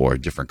edition or a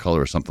different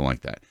color or something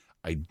like that.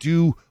 I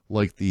do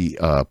like the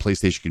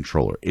PlayStation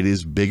controller. It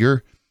is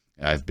bigger.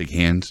 I have big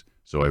hands,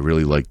 so I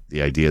really like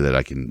the idea that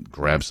I can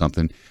grab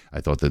something.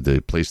 I thought that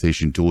the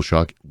PlayStation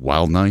DualShock,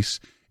 while nice,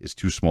 is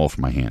too small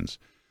for my hands.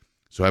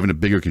 So having a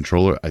bigger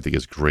controller, I think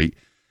is great.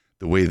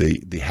 The way the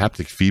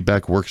haptic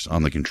feedback works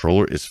on the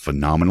controller is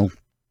phenomenal.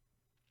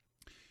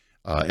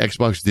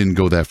 Xbox didn't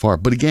go that far.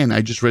 But again,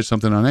 I just read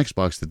something on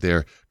Xbox that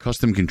their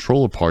custom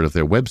controller part of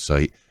their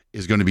website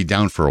is going to be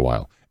down for a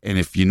while. And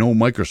if you know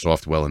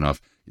Microsoft well enough,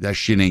 that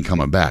shit ain't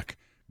coming back.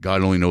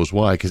 God only knows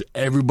why, because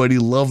everybody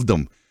loved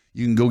them.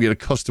 You can go get a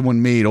custom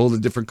one made, all the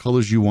different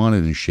colors you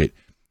wanted and shit.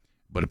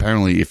 But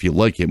apparently, if you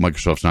like it,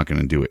 Microsoft's not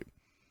going to do it.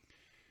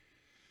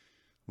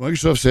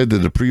 Microsoft said that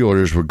the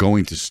pre-orders were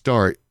going to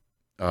start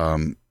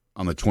on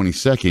the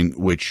 22nd,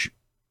 which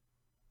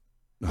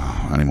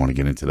I didn't want to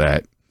get into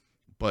that.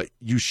 But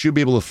you should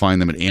be able to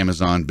find them at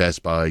Amazon,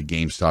 Best Buy,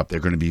 GameStop. They're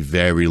going to be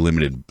very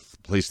limited.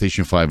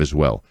 PlayStation 5 as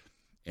well.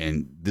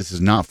 And this is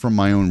not from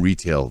my own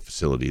retail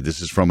facility. This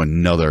is from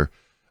another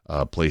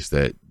place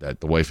that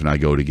the wife and I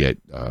go to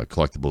get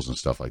collectibles and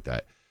stuff like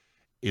that.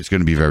 It's going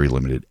to be very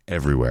limited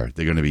everywhere.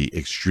 They're going to be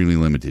extremely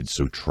limited.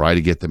 So try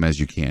to get them as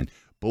you can.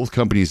 Both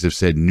companies have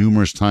said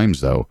numerous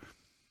times, though,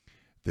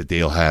 that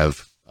they'll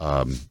have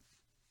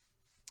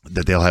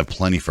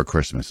plenty for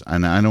Christmas.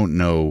 And I don't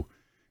know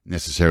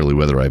necessarily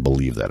whether I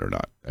believe that or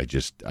not. I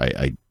just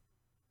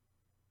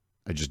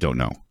don't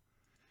know.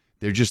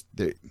 They're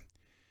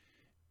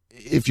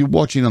if you're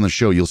watching on the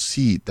show, you'll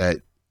see that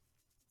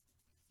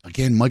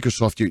again,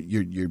 Microsoft,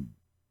 you're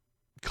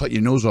cut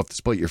your nose off to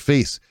spite your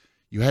face.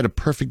 You had a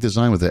perfect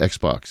design with the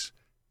Xbox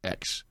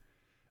X.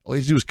 All you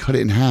have to do is cut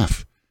it in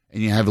half,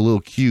 and you have a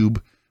little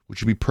cube,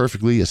 which would be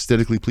perfectly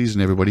aesthetically pleasing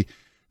to everybody.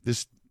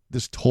 This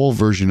tall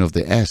version of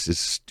the S is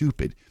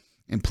stupid.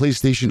 And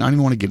PlayStation, I don't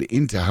even want to get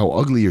into how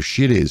ugly your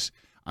shit is.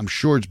 I'm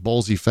sure it's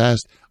ballsy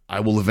fast. I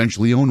will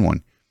eventually own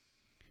one.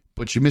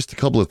 But you missed a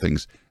couple of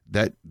things.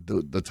 That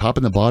the top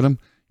and the bottom,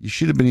 you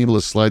should have been able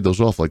to slide those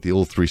off like the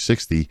old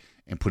 360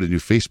 and put a new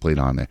faceplate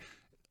on there.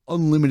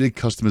 Unlimited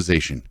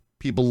customization.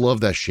 People love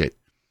that shit.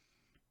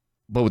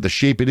 But with the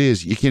shape it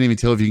is, you can't even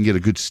tell if you can get a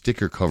good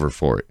sticker cover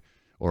for it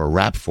or a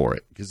wrap for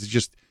it, because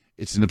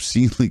it's an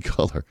obscenely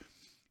color.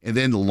 And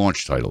then the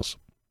launch titles.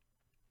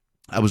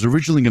 I was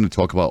originally going to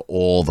talk about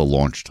all the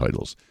launch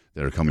titles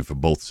that are coming for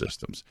both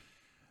systems.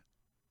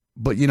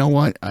 But you know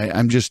what?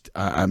 I'm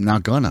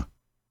not gonna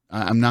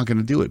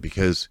do it,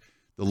 because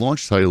the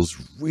launch titles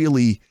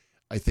really,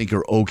 I think,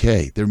 are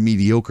okay. They're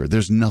mediocre.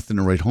 There's nothing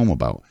to write home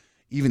about.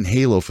 Even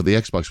Halo for the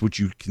Xbox, which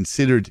you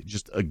considered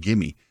just a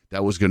gimme,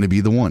 that was going to be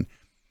the one.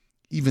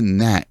 Even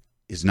that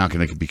is not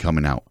going to be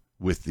coming out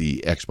with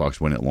the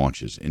Xbox when it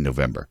launches in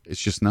November.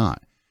 It's just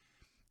not.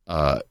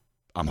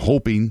 I'm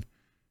hoping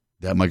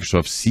that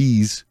Microsoft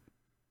sees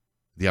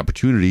the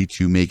opportunity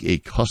to make a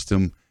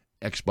custom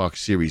Xbox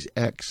Series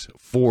X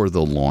for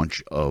the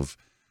launch of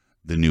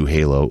the new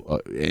Halo.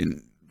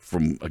 And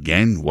from,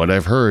 again, what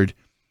I've heard,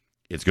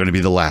 it's going to be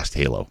the last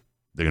Halo.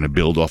 They're going to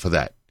build off of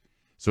that.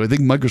 So I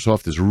think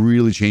Microsoft is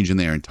really changing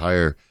their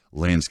entire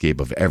landscape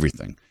of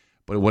everything.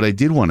 But what I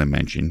did want to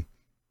mention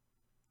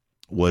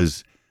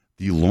was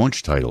the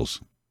launch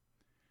titles.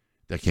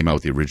 that came out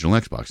with the original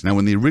Xbox. Now,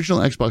 when the original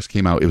Xbox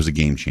came out, it was a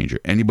game changer.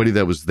 Anybody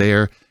that was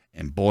there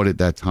and bought it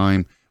that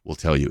time will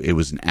tell you it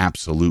was an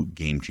absolute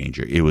game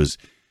changer. It was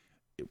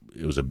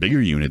a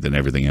bigger unit than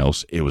everything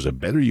else. It was a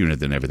better unit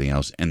than everything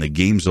else, and the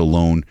games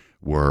alone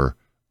were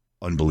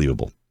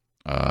unbelievable.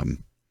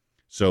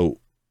 So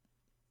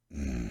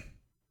the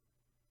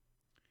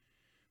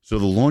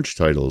launch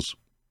titles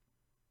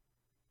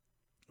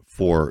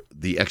for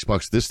the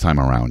Xbox this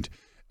time around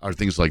are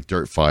things like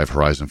Dirt 5,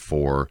 Horizon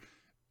 4,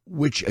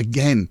 which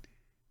again,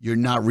 you're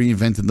not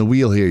reinventing the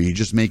wheel here. You're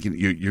just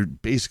you're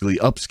basically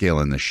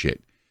upscaling this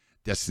shit.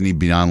 Destiny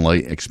Beyond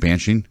Light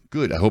expansion,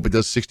 good. I hope it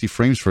does 60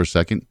 frames for a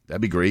second.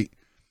 That'd be great,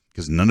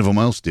 because none of them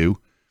else do.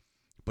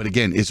 But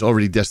again, it's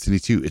already Destiny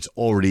 2. It's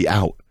already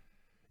out.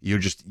 You're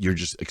just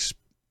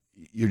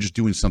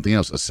doing something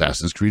else.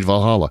 Assassin's Creed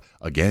Valhalla,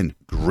 again,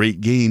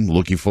 great game.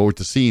 Looking forward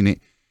to seeing it.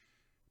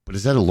 But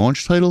is that a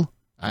launch title?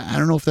 I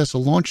don't know if that's a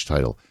launch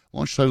title.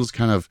 Launch title is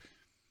kind of,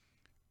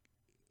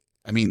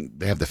 I mean,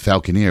 they have the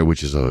Falconeer,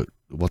 which is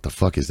what the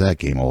fuck is that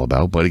game all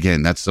about? But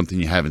again, that's something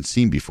you haven't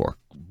seen before.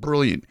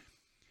 Brilliant.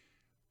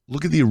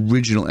 Look at the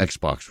original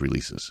Xbox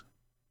releases.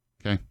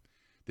 Okay,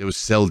 there was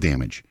Cell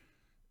Damage,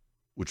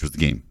 which was the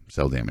game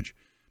Cell Damage.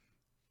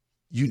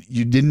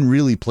 You didn't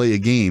really play a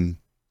game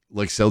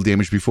like Cell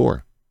Damage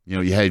before. You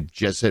know, you had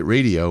Jet Set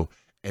Radio,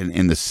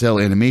 and the cell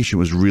animation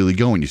was really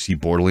going. You see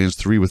Borderlands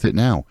 3 with it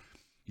now.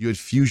 You had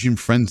Fusion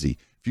Frenzy.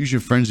 Fusion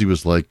Frenzy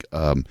was like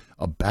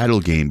a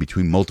battle game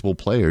between multiple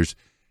players,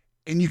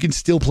 and you can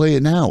still play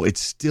it now.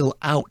 It's still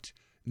out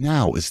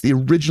now. It's the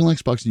original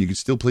Xbox, and you can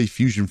still play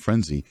Fusion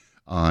Frenzy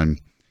on,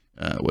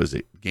 what is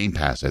it? Game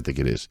Pass, I think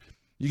it is.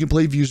 You can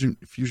play Fusion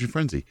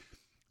Frenzy.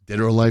 Dead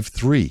or Alive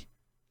 3.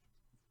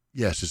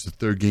 Yes, it's the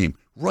third game.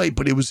 Right,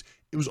 but it was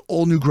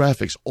all new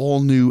graphics,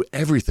 all new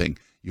everything.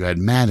 You had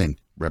Madden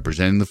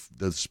representing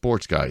the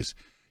sports guys.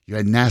 You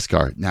had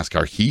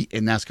NASCAR Heat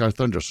and NASCAR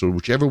Thunder. So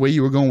whichever way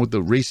you were going with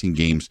the racing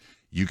games,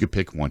 you could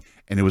pick one.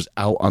 And it was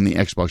out on the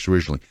Xbox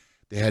originally.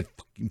 They had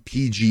fucking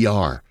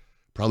PGR,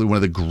 probably one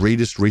of the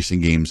greatest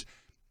racing games.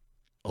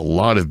 A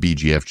lot of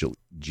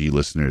BGFG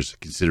listeners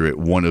consider it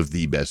one of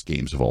the best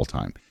games of all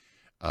time.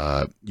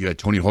 You had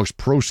Tony Hawk's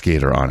Pro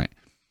Skater on it.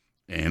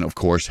 And, of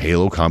course,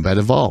 Halo Combat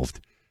Evolved.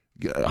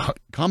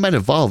 Combat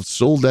Evolved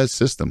sold that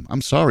system.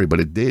 I'm sorry, but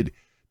it did.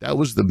 That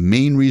was the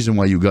main reason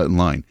why you got in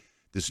line.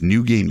 This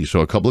new game, you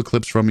saw a couple of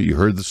clips from it, you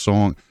heard the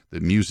song, the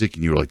music,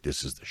 and you were like,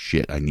 this is the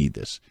shit, I need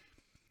this.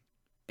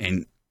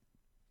 And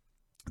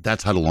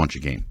that's how to launch a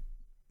game.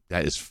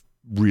 That is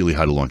really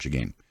how to launch a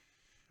game.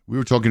 We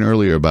were talking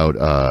earlier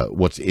about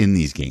what's in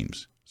these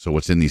games. So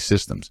what's in these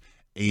systems?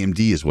 AMD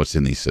is what's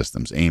in these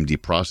systems. AMD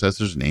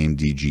processors and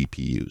AMD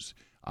GPUs.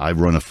 I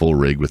run a full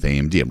rig with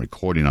AMD. I'm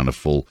recording on a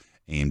full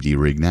AMD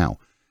rig now.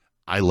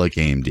 I like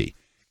AMD.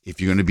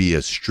 If you're going to be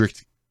a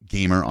strict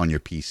gamer on your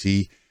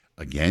PC,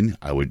 again,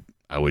 I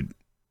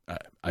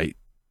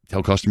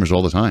tell customers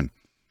all the time,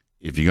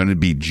 if you're going to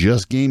be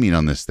just gaming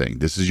on this thing,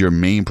 this is your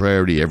main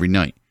priority every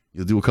night.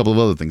 You'll do a couple of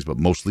other things, but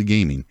mostly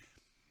gaming.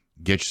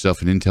 Get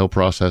yourself an Intel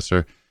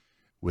processor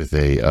with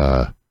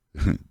a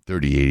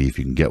 3080 if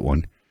you can get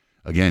one.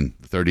 Again,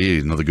 the 3080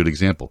 is another good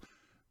example.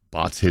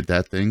 Bots hit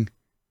that thing,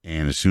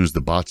 and as soon as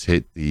the bots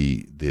hit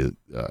the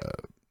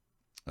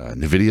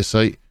NVIDIA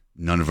site,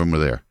 none of them were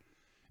there.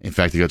 In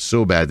fact, it got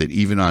so bad that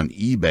even on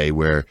eBay,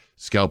 where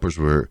scalpers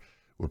were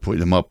putting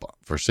them up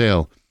for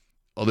sale,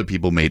 other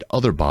people made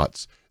other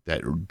bots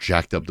that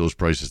jacked up those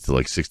prices to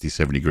like 60,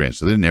 70 grand.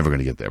 So they're never going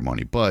to get their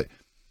money. But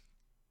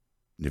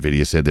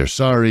NVIDIA said they're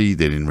sorry.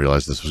 They didn't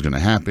realize this was going to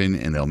happen,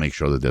 and they'll make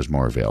sure that there's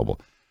more available.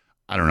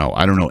 I don't know.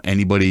 I don't know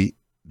anybody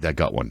that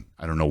got one.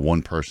 I don't know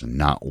one person,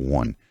 not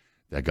one,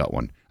 that got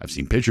one. I've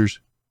seen pictures,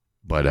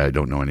 but I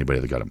don't know anybody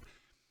that got them.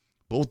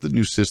 Both the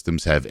new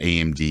systems have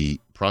AMD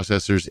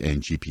processors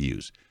and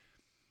GPUs.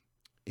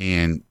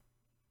 And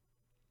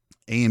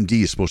AMD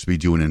is supposed to be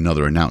doing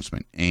another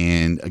announcement.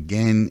 And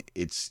again,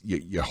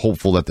 you're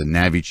hopeful that the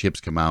Navi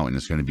chips come out and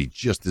it's going to be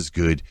just as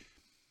good.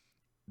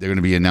 They're going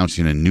to be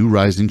announcing a new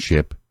Ryzen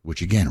chip,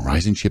 which again,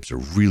 Ryzen chips are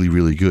really,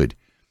 really good.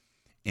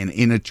 And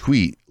in a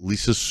tweet,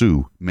 Lisa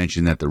Su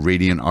mentioned that the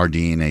Radeon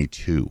RDNA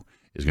 2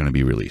 is going to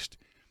be released.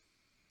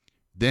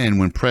 Then,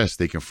 when pressed,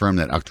 they confirmed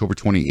that October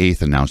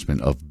 28th announcement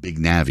of Big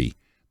Navi,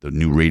 the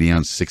new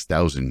Radeon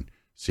 6000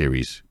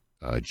 series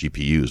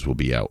GPUs, will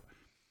be out.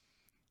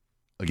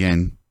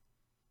 Again,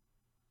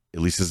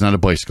 at least it's not a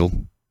bicycle.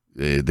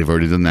 They've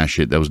already done that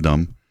shit. That was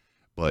dumb.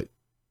 But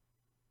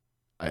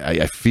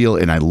I feel,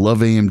 and I love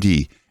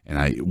AMD, and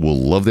I will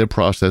love their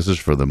processors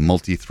for the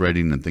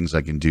multi-threading and things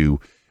I can do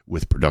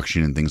with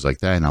production and things like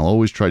that, and I'll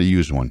always try to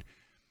use one.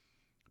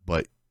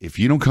 But if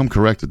you don't come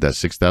correct with that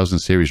 6000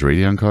 series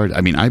Radeon card,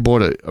 I mean, I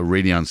bought a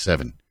Radeon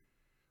 7.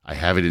 I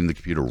have it in the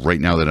computer right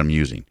now that I'm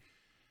using.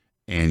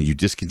 And you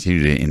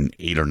discontinued it in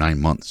 8 or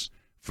 9 months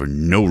for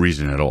no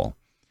reason at all.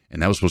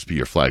 And that was supposed to be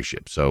your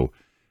flagship. So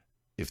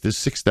if this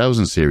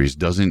 6000 series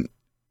doesn't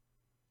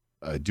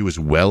do as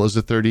well as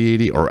a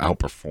 3080 or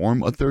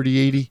outperform a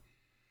 3080,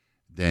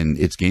 then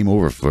it's game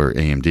over for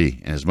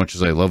AMD. And as much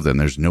as I love them,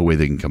 there's no way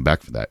they can come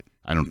back for that.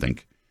 I don't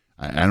think.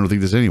 I don't think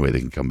there's any way they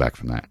can come back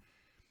from that.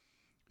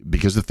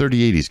 Because the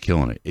 3080 is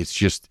killing it.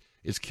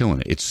 It's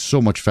killing it. It's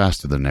so much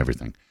faster than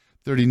everything.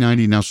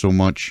 3090, not so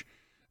much.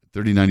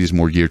 3090 is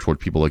more geared toward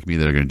people like me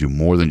that are going to do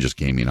more than just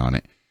gaming on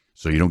it.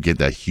 So you don't get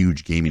that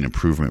huge gaming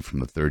improvement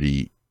from the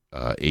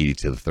 3080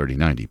 to the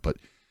 3090. But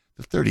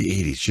the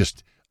 3080 is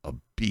just a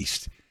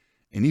beast.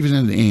 And even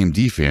as an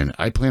AMD fan,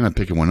 I plan on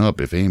picking one up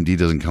if AMD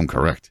doesn't come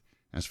correct.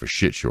 That's for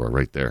shit sure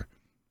right there.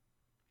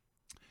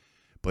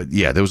 But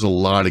yeah, there was a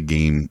lot of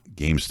game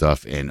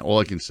stuff, and all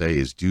I can say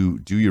is do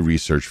your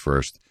research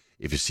first.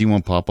 If you see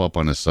one pop up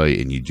on a site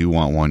and you do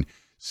want one,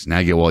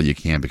 snag it while you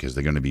can, because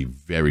they're going to be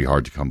very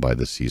hard to come by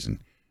this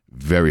season.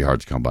 Very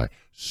hard to come by.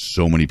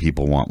 So many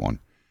people want one.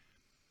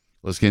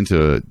 Let's get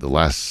into the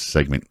last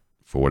segment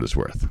for what it's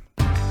worth.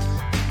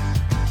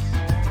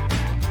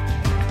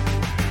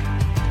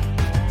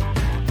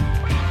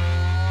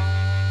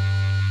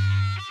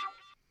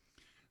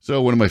 So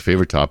one of my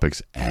favorite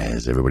topics,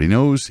 as everybody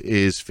knows,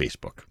 is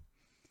Facebook.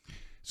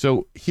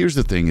 So here's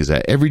the thing, is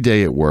that every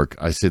day at work,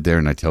 I sit there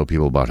and I tell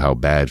people about how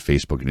bad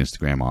Facebook and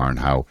Instagram are and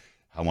how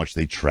much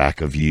they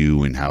track of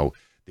you and how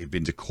they've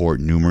been to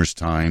court numerous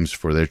times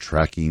for their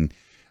tracking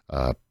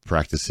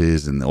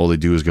practices. And all they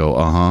do is go,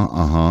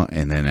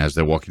 and then as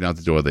they're walking out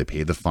the door, they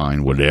pay the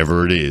fine,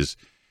 whatever it is.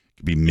 It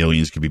could be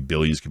millions, could be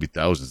billions, could be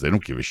thousands. They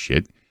don't give a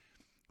shit.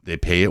 They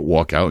pay it,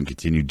 walk out, and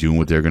continue doing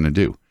what they're going to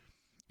do.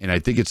 And I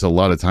think it's a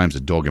lot of times a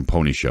dog and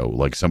pony show.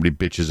 Like somebody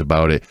bitches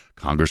about it,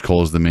 Congress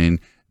calls them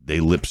in, they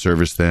lip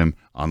service them,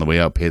 on the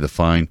way out pay the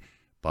fine.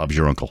 Bob's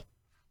your uncle.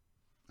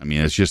 I mean,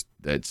 that's just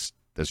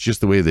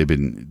the way they've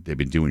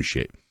been doing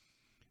shit.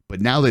 But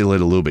now they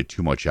let a little bit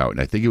too much out,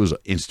 and I think it was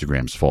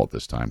Instagram's fault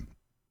this time.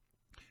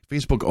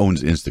 Facebook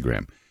owns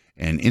Instagram,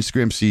 and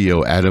Instagram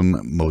CEO Adam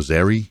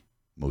Mosseri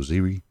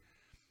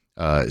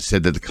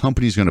said that the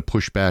company is going to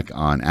push back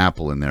on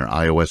Apple in their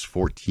iOS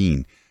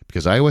 14.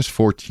 Because iOS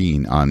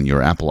 14 on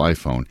your Apple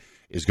iPhone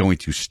is going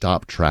to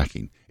stop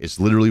tracking. It's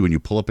literally when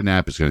you pull up an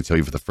app, it's going to tell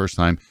you for the first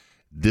time,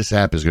 this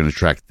app is going to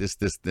track this.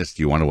 Do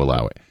you want to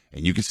allow it?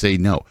 And you can say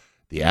no.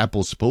 The app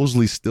will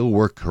supposedly still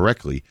work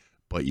correctly,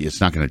 but it's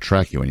not going to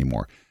track you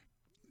anymore.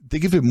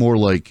 Think of it more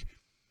like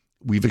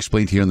we've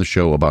explained here on the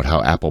show about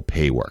how Apple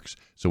Pay works.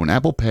 So when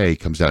Apple Pay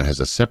comes out, it has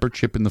a separate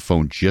chip in the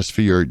phone just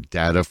for your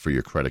data for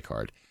your credit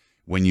card.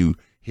 When you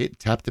hit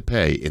tap to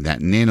pay in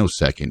that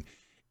nanosecond,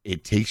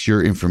 it takes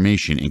your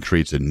information and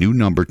creates a new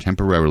number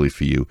temporarily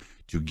for you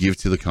to give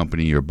to the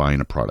company you're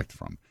buying a product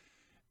from.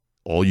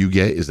 All you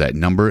get is that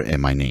number and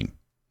my name.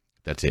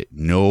 That's it.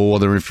 No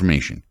other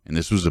information. And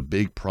this was a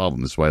big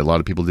problem. That's why a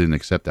lot of people didn't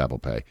accept Apple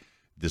Pay.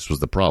 This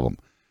was the problem.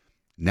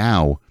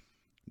 Now,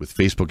 with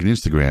Facebook and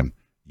Instagram,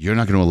 you're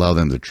not going to allow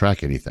them to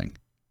track anything.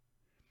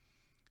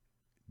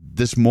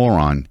 This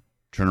moron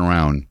turned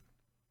around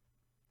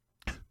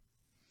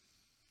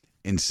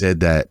and said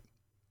that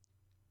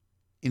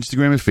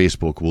Instagram and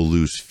Facebook will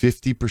lose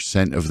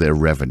 50% of their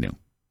revenue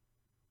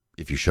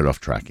if you shut off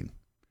tracking.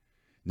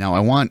 Now,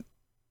 I want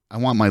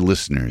my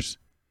listeners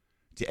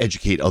to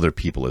educate other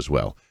people as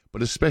well,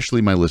 but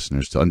especially my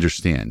listeners to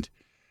understand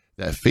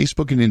that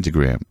Facebook and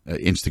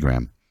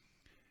Instagram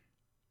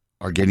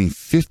are getting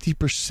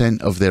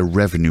 50% of their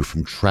revenue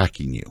from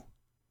tracking you.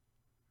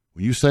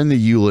 When you sign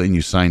the EULA and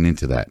you sign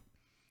into that,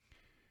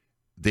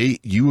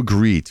 you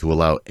agree to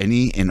allow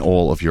any and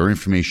all of your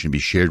information to be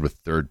shared with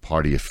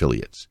third-party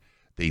affiliates.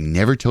 They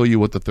never tell you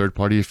what the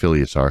third-party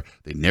affiliates are.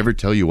 They never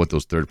tell you what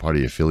those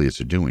third-party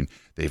affiliates are doing.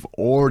 They've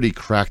already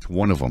cracked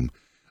one of them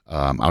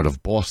out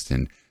of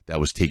Boston that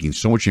was taking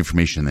so much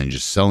information and then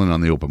just selling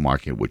on the open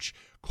market, which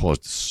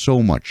caused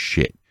so much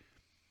shit.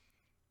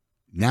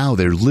 Now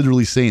they're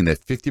literally saying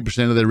that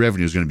 50% of their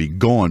revenue is going to be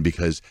gone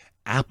because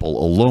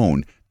Apple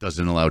alone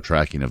doesn't allow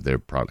tracking of their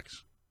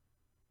products.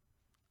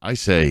 I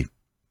say,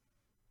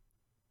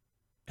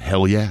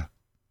 hell yeah.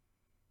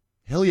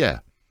 Hell yeah.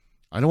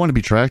 I don't want to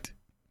be tracked.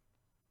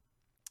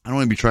 I don't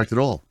want to be tracked at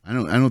all. I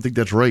don't think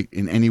that's right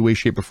in any way,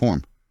 shape, or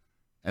form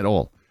at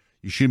all.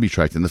 You shouldn't be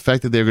tracked. And the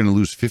fact that they're going to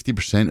lose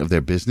 50% of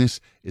their business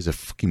is a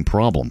fucking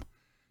problem.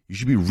 You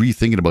should be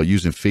rethinking about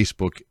using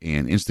Facebook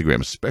and Instagram,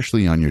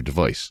 especially on your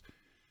device,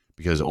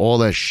 because all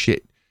that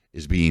shit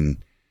is being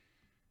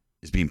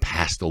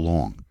passed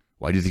along.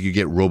 Why do you think you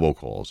get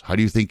robocalls? How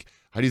do you think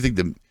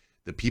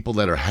the people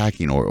that are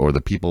hacking or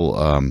the people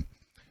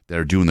that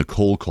are doing the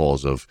cold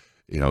calls of,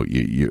 this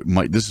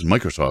is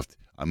Microsoft.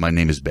 My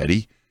name is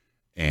Betty.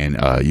 And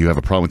you have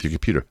a problem with your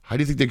computer. How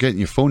do you think they're getting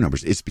your phone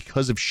numbers? It's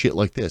because of shit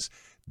like this.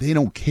 They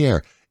don't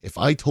care. If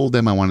I told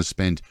them I want to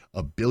spend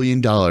 $1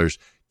 billion to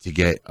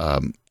get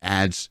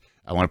ads,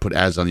 I want to put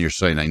ads on your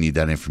site and I need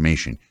that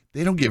information,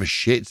 they don't give a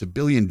shit. It's $1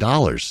 billion.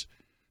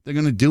 They're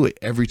going to do it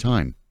every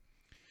time.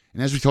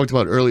 And as we talked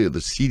about earlier, the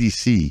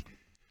CDC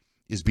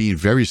is being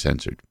very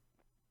censored.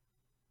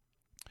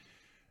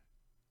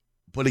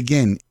 But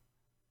again,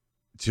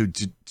 to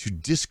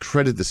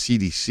discredit the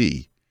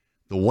CDC,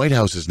 the White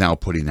House is now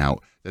putting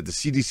out that the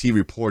CDC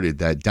reported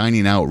that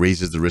dining out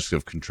raises the risk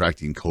of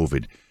contracting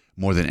COVID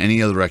more than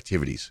any other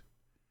activities.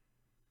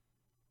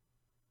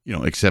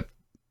 Except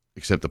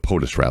the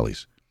POTUS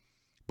rallies.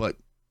 But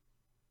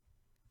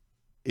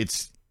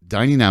It's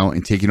dining out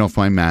and taking off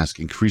my mask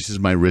increases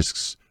my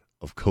risks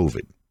of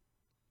COVID.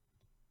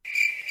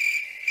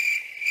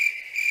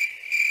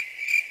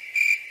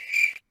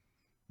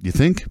 You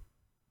think?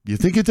 You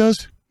think it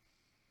does?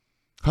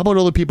 How about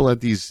all the people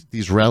at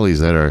these rallies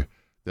that are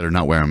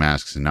not wearing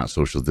masks and not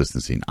social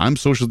distancing? I'm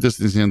social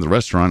distancing in the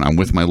restaurant. I'm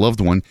with my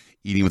loved one,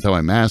 eating without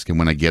my mask, and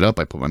when I get up,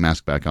 I put my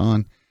mask back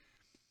on.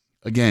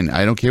 Again,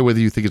 I don't care whether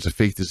you think it's a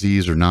fake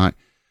disease or not.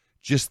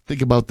 Just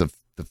think about the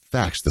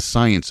facts, the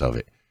science of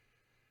it.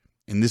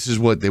 And this is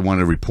what they want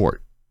to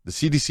report. The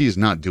CDC is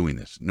not doing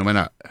this. No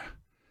matter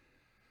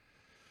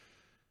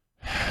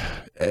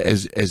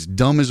as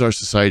dumb as our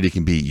society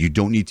can be, you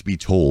don't need to be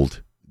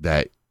told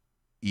that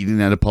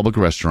eating at a public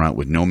restaurant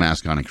with no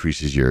mask on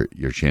increases your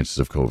chances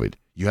of COVID.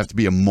 You have to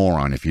be a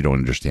moron if you don't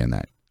understand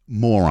that.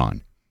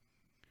 Moron.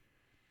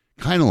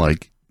 Kind of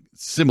like,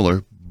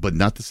 similar, but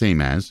not the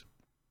same as,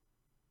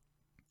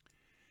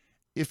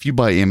 if you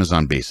buy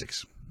Amazon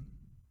Basics.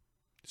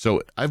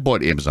 So I've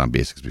bought Amazon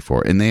Basics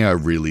before, and they are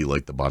really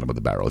like the bottom of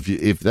the barrel.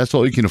 If that's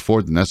all you can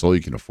afford, then that's all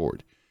you can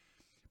afford.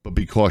 But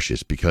be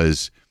cautious,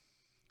 because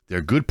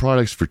they're good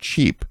products for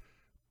cheap.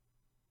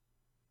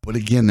 But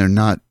again, they're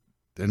not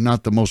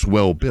the most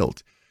well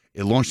built.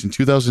 It launched in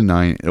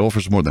 2009. It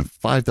offers more than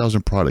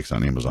 5,000 products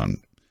on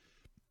Amazon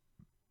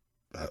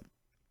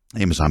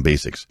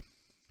Basics.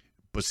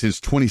 But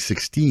since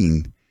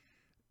 2016,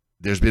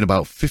 there's been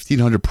about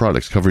 1,500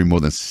 products covering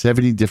more than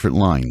 70 different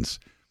lines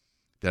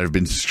that have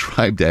been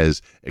described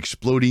as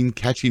exploding,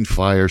 catching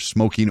fire,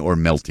 smoking, or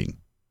melting.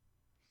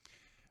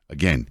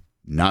 Again,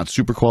 not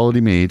super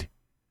quality made,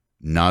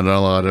 not a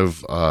lot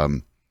of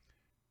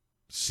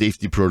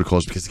safety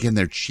protocols, because again,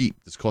 they're cheap.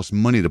 This costs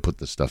money to put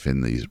this stuff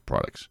in these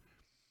products.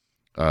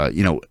 I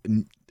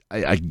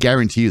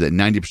guarantee you that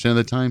 90% of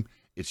the time,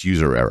 it's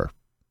user error.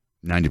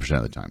 90%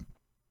 of the time.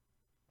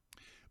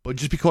 But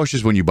just be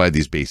cautious when you buy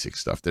these basic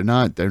stuff. They're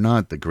not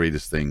the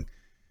greatest thing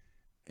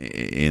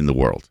in the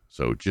world.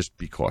 So just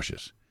be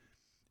cautious.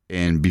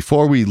 And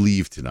before we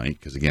leave tonight,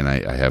 because again,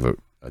 I have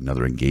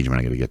another engagement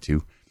I got to get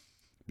to.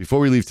 Before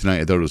we leave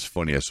tonight, I thought it was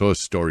funny. I saw a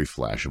story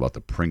flash about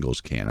the Pringles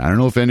can. I don't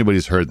know if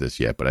anybody's heard this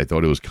yet, but I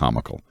thought it was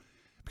comical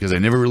because I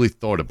never really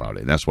thought about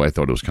it. And that's why I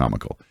thought it was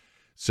comical.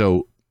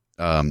 So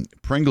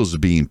Pringles is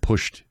being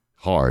pushed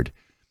hard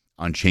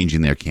on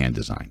changing their can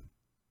design.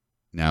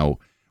 Now,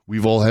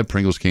 we've all had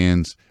Pringles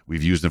cans.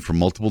 We've used them for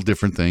multiple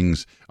different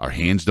things. Our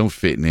hands don't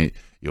fit in it.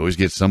 You always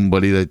get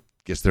somebody that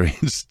gets their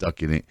hands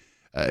stuck in it.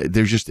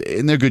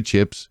 They're good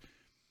chips.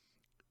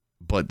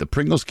 But the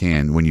Pringles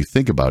can, when you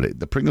think about it,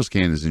 the Pringles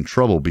can is in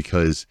trouble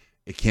because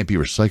it can't be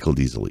recycled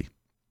easily.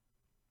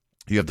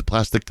 You have the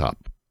plastic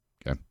top.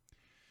 Okay.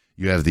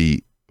 You have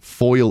the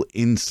foil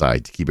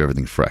inside to keep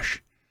everything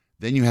fresh.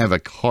 Then you have a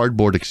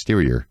cardboard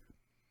exterior.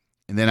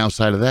 And then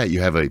outside of that,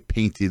 you have a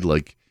painted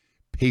like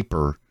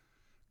paper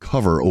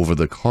cover over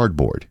the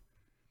cardboard.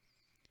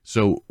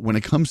 So when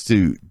it comes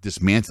to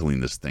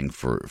dismantling this thing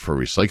for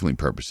recycling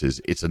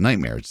purposes, it's a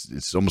nightmare.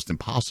 It's almost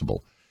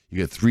impossible. You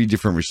get 3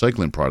 different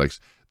recycling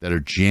products that are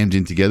jammed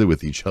in together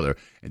with each other,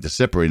 and to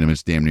separate them,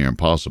 it's damn near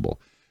impossible.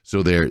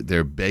 So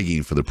they're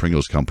begging for the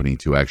Pringles company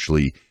to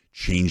actually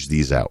change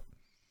these out.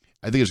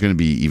 I think it's going to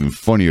be even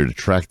funnier to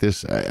track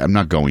this. I'm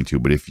not going to,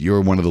 but if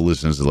you're one of the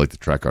listeners that like to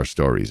track our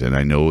stories, and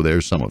I know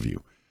there's some of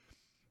you,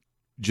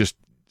 just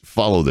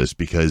follow this,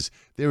 because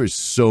there is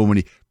so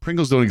many.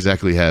 Pringles don't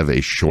exactly have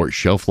a short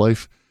shelf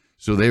life,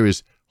 so there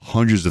is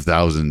hundreds of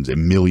thousands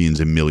and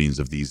millions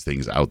of these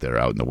things out there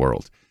out in the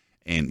world.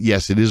 And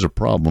yes, it is a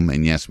problem,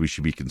 and yes, we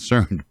should be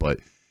concerned, but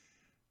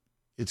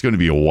it's going to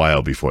be a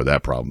while before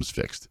that problem is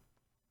fixed.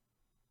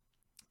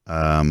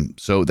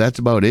 So that's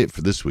about it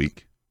for this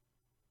week,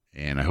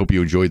 and I hope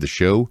you enjoyed the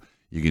show.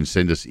 You can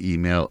send us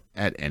email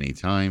at any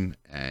time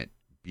at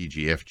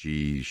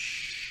BGFG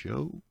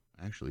Show.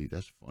 Actually,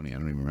 that's funny. I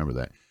don't even remember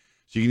that.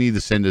 So you can either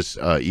send us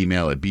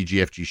email at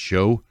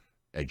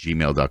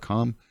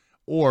bgfgshow@gmail.com,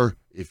 or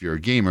if you're a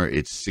gamer,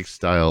 it's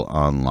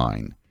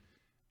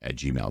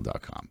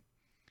sixstyleonline@gmail.com.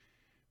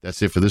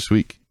 That's it for this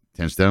week.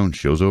 10's down.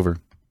 Show's over.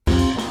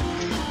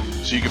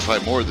 So you can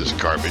find more of this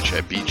garbage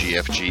at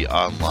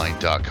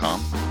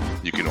bgfgonline.com.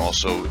 You can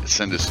also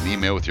send us an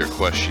email with your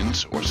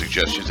questions or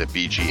suggestions at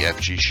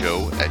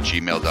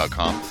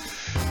bgfgshow@gmail.com.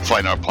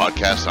 Find our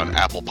podcast on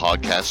Apple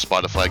Podcasts,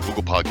 Spotify,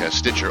 Google Podcasts,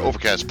 Stitcher,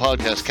 Overcast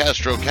Podcasts,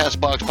 Castro,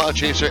 Castbox,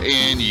 Podchaser,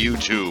 and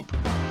YouTube.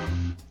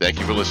 Thank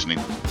you for listening.